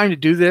didn't have time to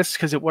do this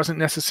because it wasn't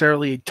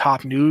necessarily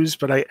top news,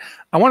 but I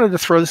wanted to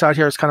throw this out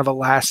here as kind of a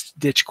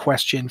last-ditch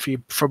question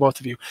for both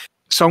of you.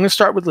 So I'm going to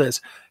start with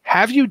Liz.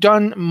 Have you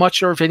done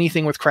much or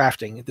anything with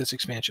crafting in this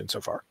expansion so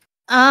far?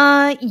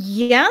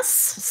 Yes,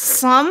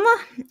 some.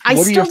 I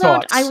still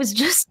don't. I was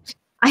just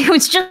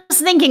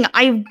thinking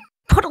I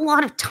put a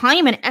lot of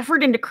time and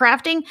effort into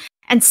crafting,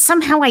 and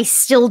somehow I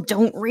still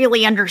don't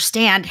really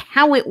understand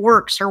how it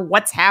works or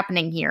what's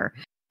happening here.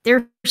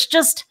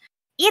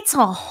 It's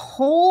a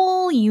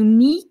whole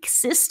unique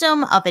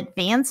system of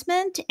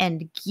advancement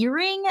and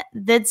gearing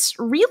that's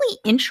really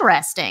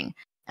interesting.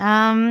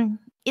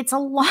 It's a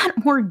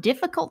lot more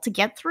difficult to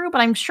get through,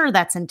 but I'm sure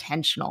that's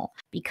intentional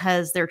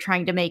because they're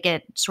trying to make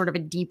it sort of a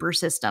deeper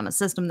system, a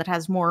system that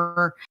has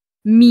more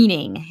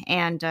meaning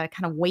and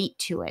kind of weight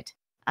to it.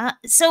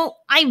 So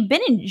I've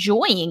been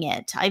enjoying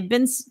it.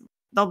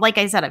 Like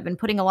I said, I've been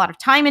putting a lot of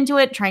time into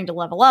it, trying to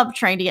level up,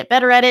 trying to get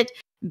better at it.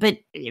 But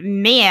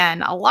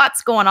man, a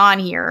lot's going on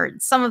here.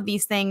 Some of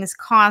these things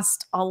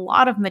cost a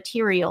lot of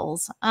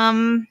materials.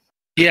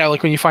 Yeah,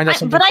 like when you find out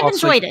something but I've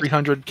costs enjoyed like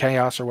 300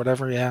 chaos or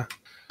whatever, yeah.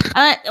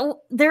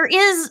 There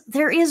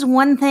is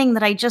one thing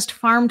that I just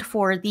farmed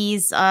for,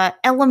 these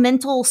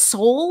elemental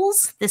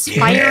souls, this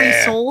fiery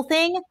soul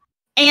thing.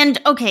 And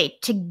okay,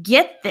 to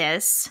get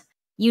this,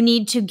 you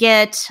need to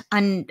get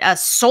a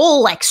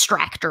soul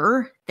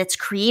extractor that's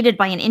created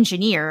by an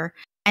engineer.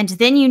 And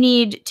then you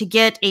need to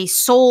get a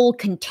soul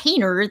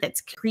container that's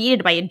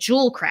created by a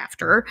jewel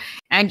crafter.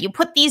 And you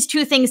put these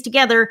two things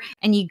together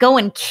and you go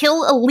and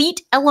kill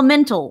elite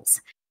elementals.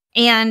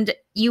 And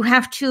you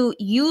have to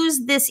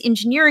use this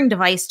engineering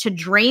device to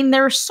drain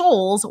their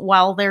souls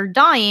while they're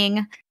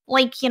dying.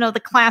 Like,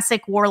 the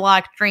classic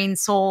warlock drain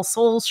soul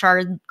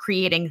shard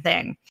creating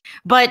thing.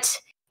 But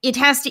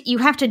you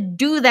have to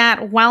do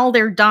that while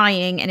they're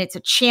dying, and it's a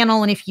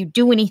channel, and if you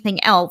do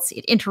anything else,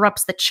 it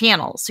interrupts the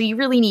channel. So you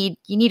really need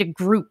a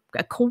group,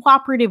 a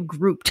cooperative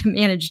group to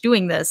manage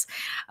doing this.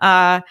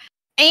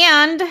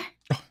 And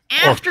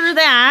after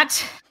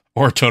that...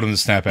 Or totem to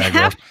snap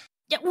aggro.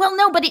 Well,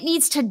 no, but it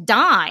needs to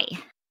die.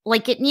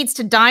 Like, it needs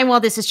to die while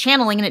this is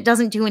channeling, and it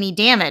doesn't do any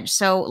damage.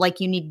 So, like,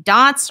 you need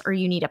dots, or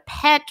you need a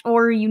pet,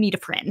 or you need a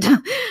friend.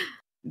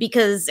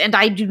 The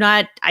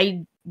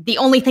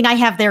only thing I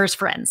have there is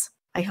friends.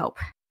 I hope.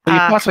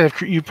 Well,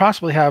 you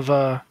possibly have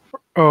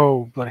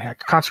bloody heck,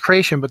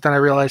 consecration, but then I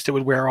realized it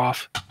would wear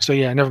off. So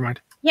yeah, never mind.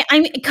 Yeah,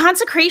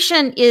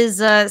 consecration is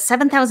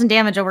 7,000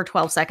 damage over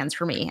 12 seconds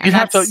for me. You'd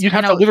have to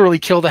literally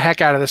kill the heck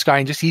out of this guy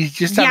and he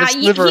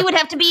would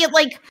have to be at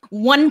like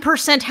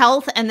 1%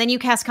 health, and then you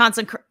cast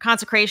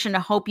consecration to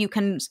hope you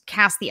can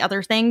cast the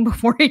other thing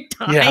before it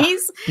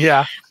dies.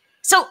 Yeah.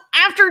 So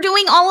after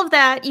doing all of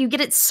that, you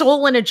get its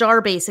soul in a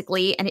jar,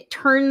 basically, and it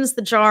turns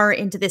the jar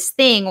into this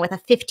thing with a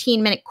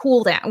 15-minute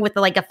cooldown, with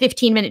like a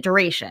 15-minute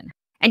duration.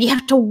 And you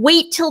have to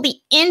wait till the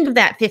end of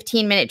that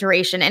 15-minute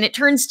duration, and it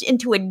turns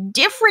into a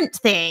different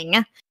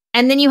thing,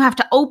 and then you have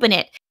to open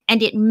it,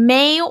 and it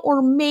may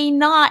or may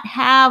not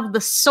have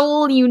the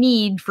soul you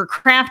need for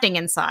crafting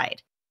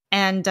inside.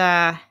 And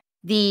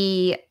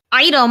the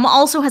item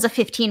also has a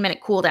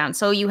 15-minute cooldown,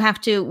 so you have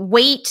to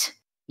wait.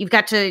 You've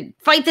got to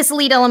fight this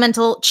elite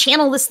elemental,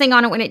 channel this thing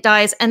on it when it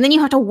dies, and then you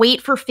have to wait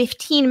for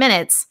 15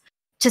 minutes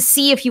to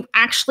see if you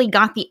actually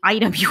got the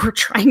item you were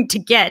trying to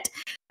get.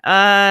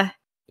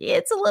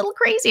 It's a little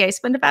crazy. I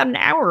spent about an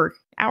hour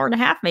and a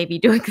half maybe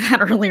doing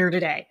that earlier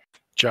today.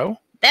 Joe?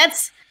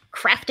 That's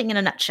crafting in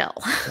a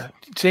nutshell.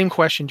 Same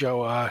question,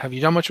 Joe. Have you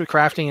done much with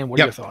crafting, and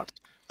what are your thoughts?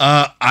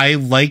 I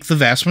like the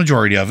vast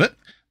majority of it.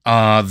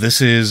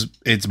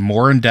 It's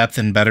more in depth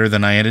and better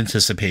than I had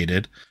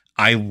anticipated.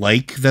 I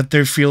like that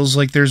there feels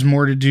like there's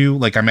more to do.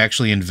 Like, I'm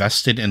actually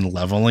invested in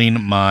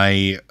leveling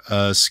my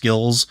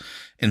skills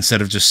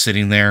instead of just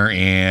sitting there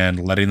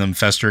and letting them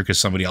fester because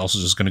somebody else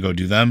is just going to go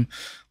do them.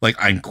 Like,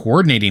 I'm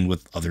coordinating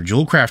with other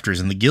jewel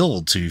crafters in the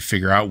guild to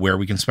figure out where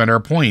we can spend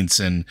our points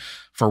and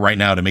for right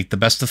now to make the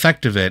best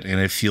effect of it. And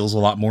it feels a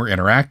lot more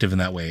interactive in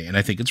that way. And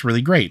I think it's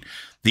really great.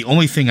 The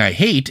only thing I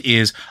hate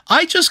is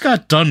I just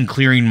got done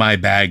clearing my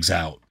bags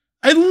out.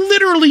 I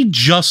literally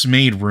just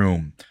made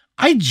room.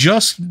 I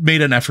just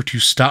made an effort to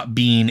stop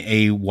being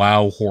a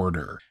WoW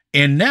hoarder.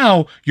 And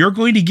now you're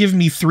going to give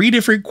me 3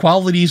 different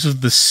qualities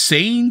of the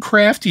same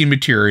crafting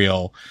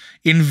material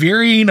in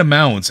varying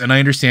amounts. And I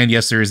understand,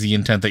 yes, there is the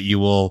intent that you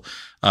will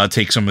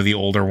take some of the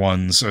older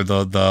ones or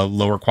the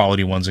lower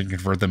quality ones and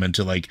convert them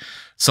into like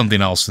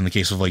something else in the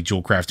case of like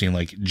jewel crafting,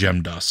 like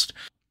gem dust.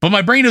 But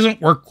my brain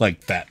doesn't work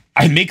like that.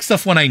 I make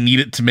stuff when I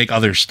need it to make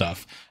other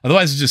stuff.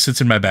 Otherwise, it just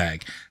sits in my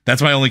bag.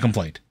 That's my only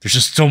complaint. There's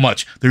just so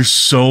much. There's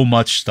so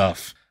much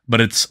stuff. But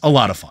it's a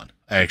lot of fun,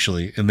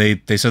 actually. And they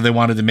said they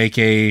wanted to make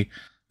a,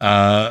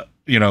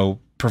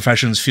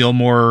 professions feel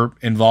more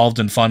involved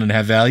and fun and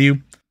have value.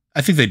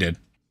 I think they did.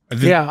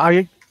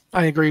 I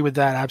agree with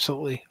that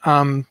absolutely.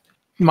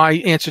 My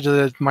answer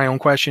to my own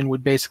question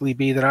would basically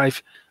be that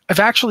I've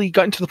actually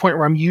gotten to the point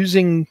where I'm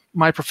using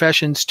my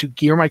professions to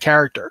gear my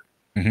character,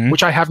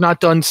 which I have not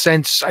done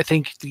since I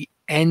think the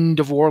end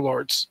of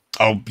Warlords.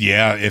 Oh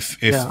yeah, if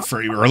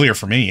for earlier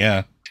for me,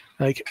 yeah.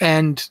 Like,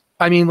 and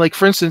I mean, like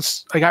for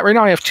instance, right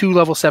now I have 2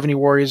 level 70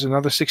 warriors,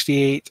 another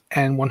 68,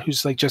 and one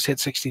who's like just hit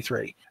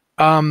 63.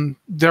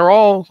 They're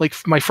all like,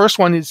 my first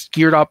one is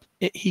geared up.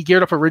 He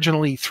geared up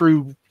originally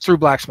through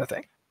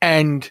blacksmithing,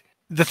 and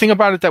the thing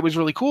about it that was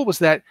really cool was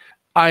that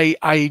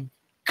I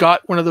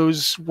got one of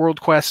those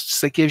world quests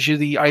that gives you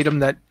the item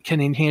that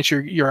can enhance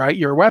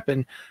your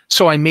weapon.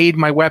 So I made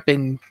my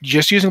weapon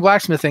just using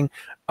blacksmithing,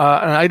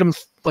 an item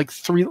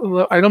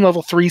item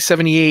level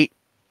 378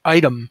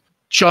 item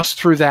just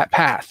through that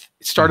path.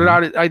 It started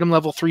out at item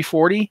level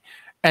 340,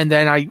 and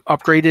then I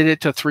upgraded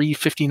it to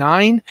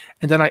 359,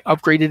 and then I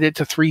upgraded it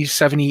to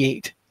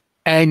 378.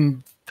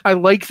 And I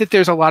like that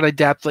there's a lot of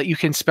depth that you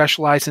can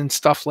specialize in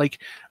stuff. Like,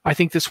 I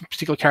think this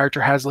particular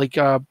character has like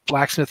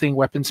blacksmithing,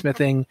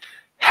 weaponsmithing,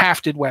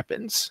 hafted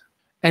weapons.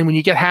 And when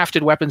you get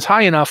hafted weapons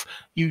high enough,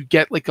 you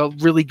get like a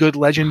really good a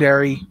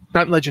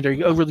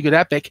really good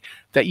epic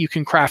that you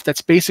can craft.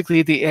 That's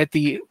basically at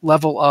the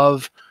level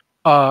of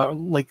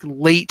like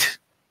late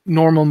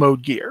normal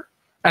mode gear.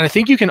 And I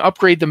think you can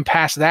upgrade them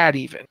past that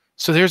even.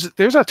 So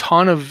there's a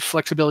ton of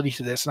flexibility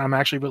to this, and I'm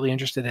actually really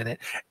interested in it.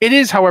 It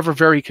is, however,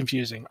 very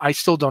confusing. I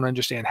still don't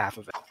understand half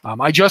of it.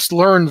 I just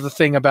learned the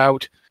thing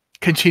about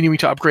continuing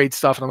to upgrade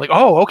stuff, and I'm like,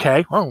 oh,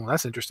 okay. Oh,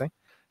 that's interesting.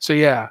 So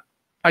yeah,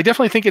 I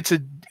definitely think it's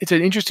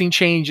an interesting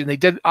change, and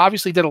they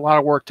obviously did a lot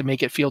of work to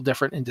make it feel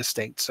different and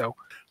distinct. So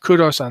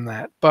kudos on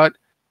that. But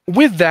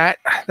with that,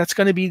 that's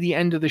going to be the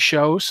end of the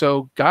show.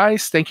 So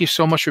guys, thank you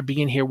so much for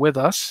being here with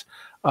us.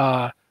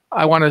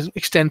 I want to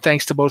extend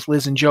thanks to both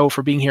Liz and Joe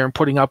for being here and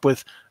putting up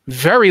with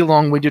very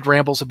long-winded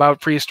rambles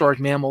about prehistoric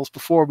mammals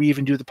before we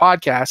even do the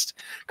podcast,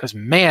 because,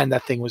 man,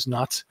 that thing was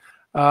nuts.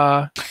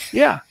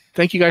 Yeah,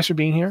 thank you guys for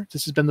being here.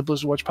 This has been the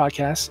Blizzard Watch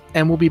Podcast,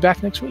 and we'll be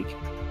back next week.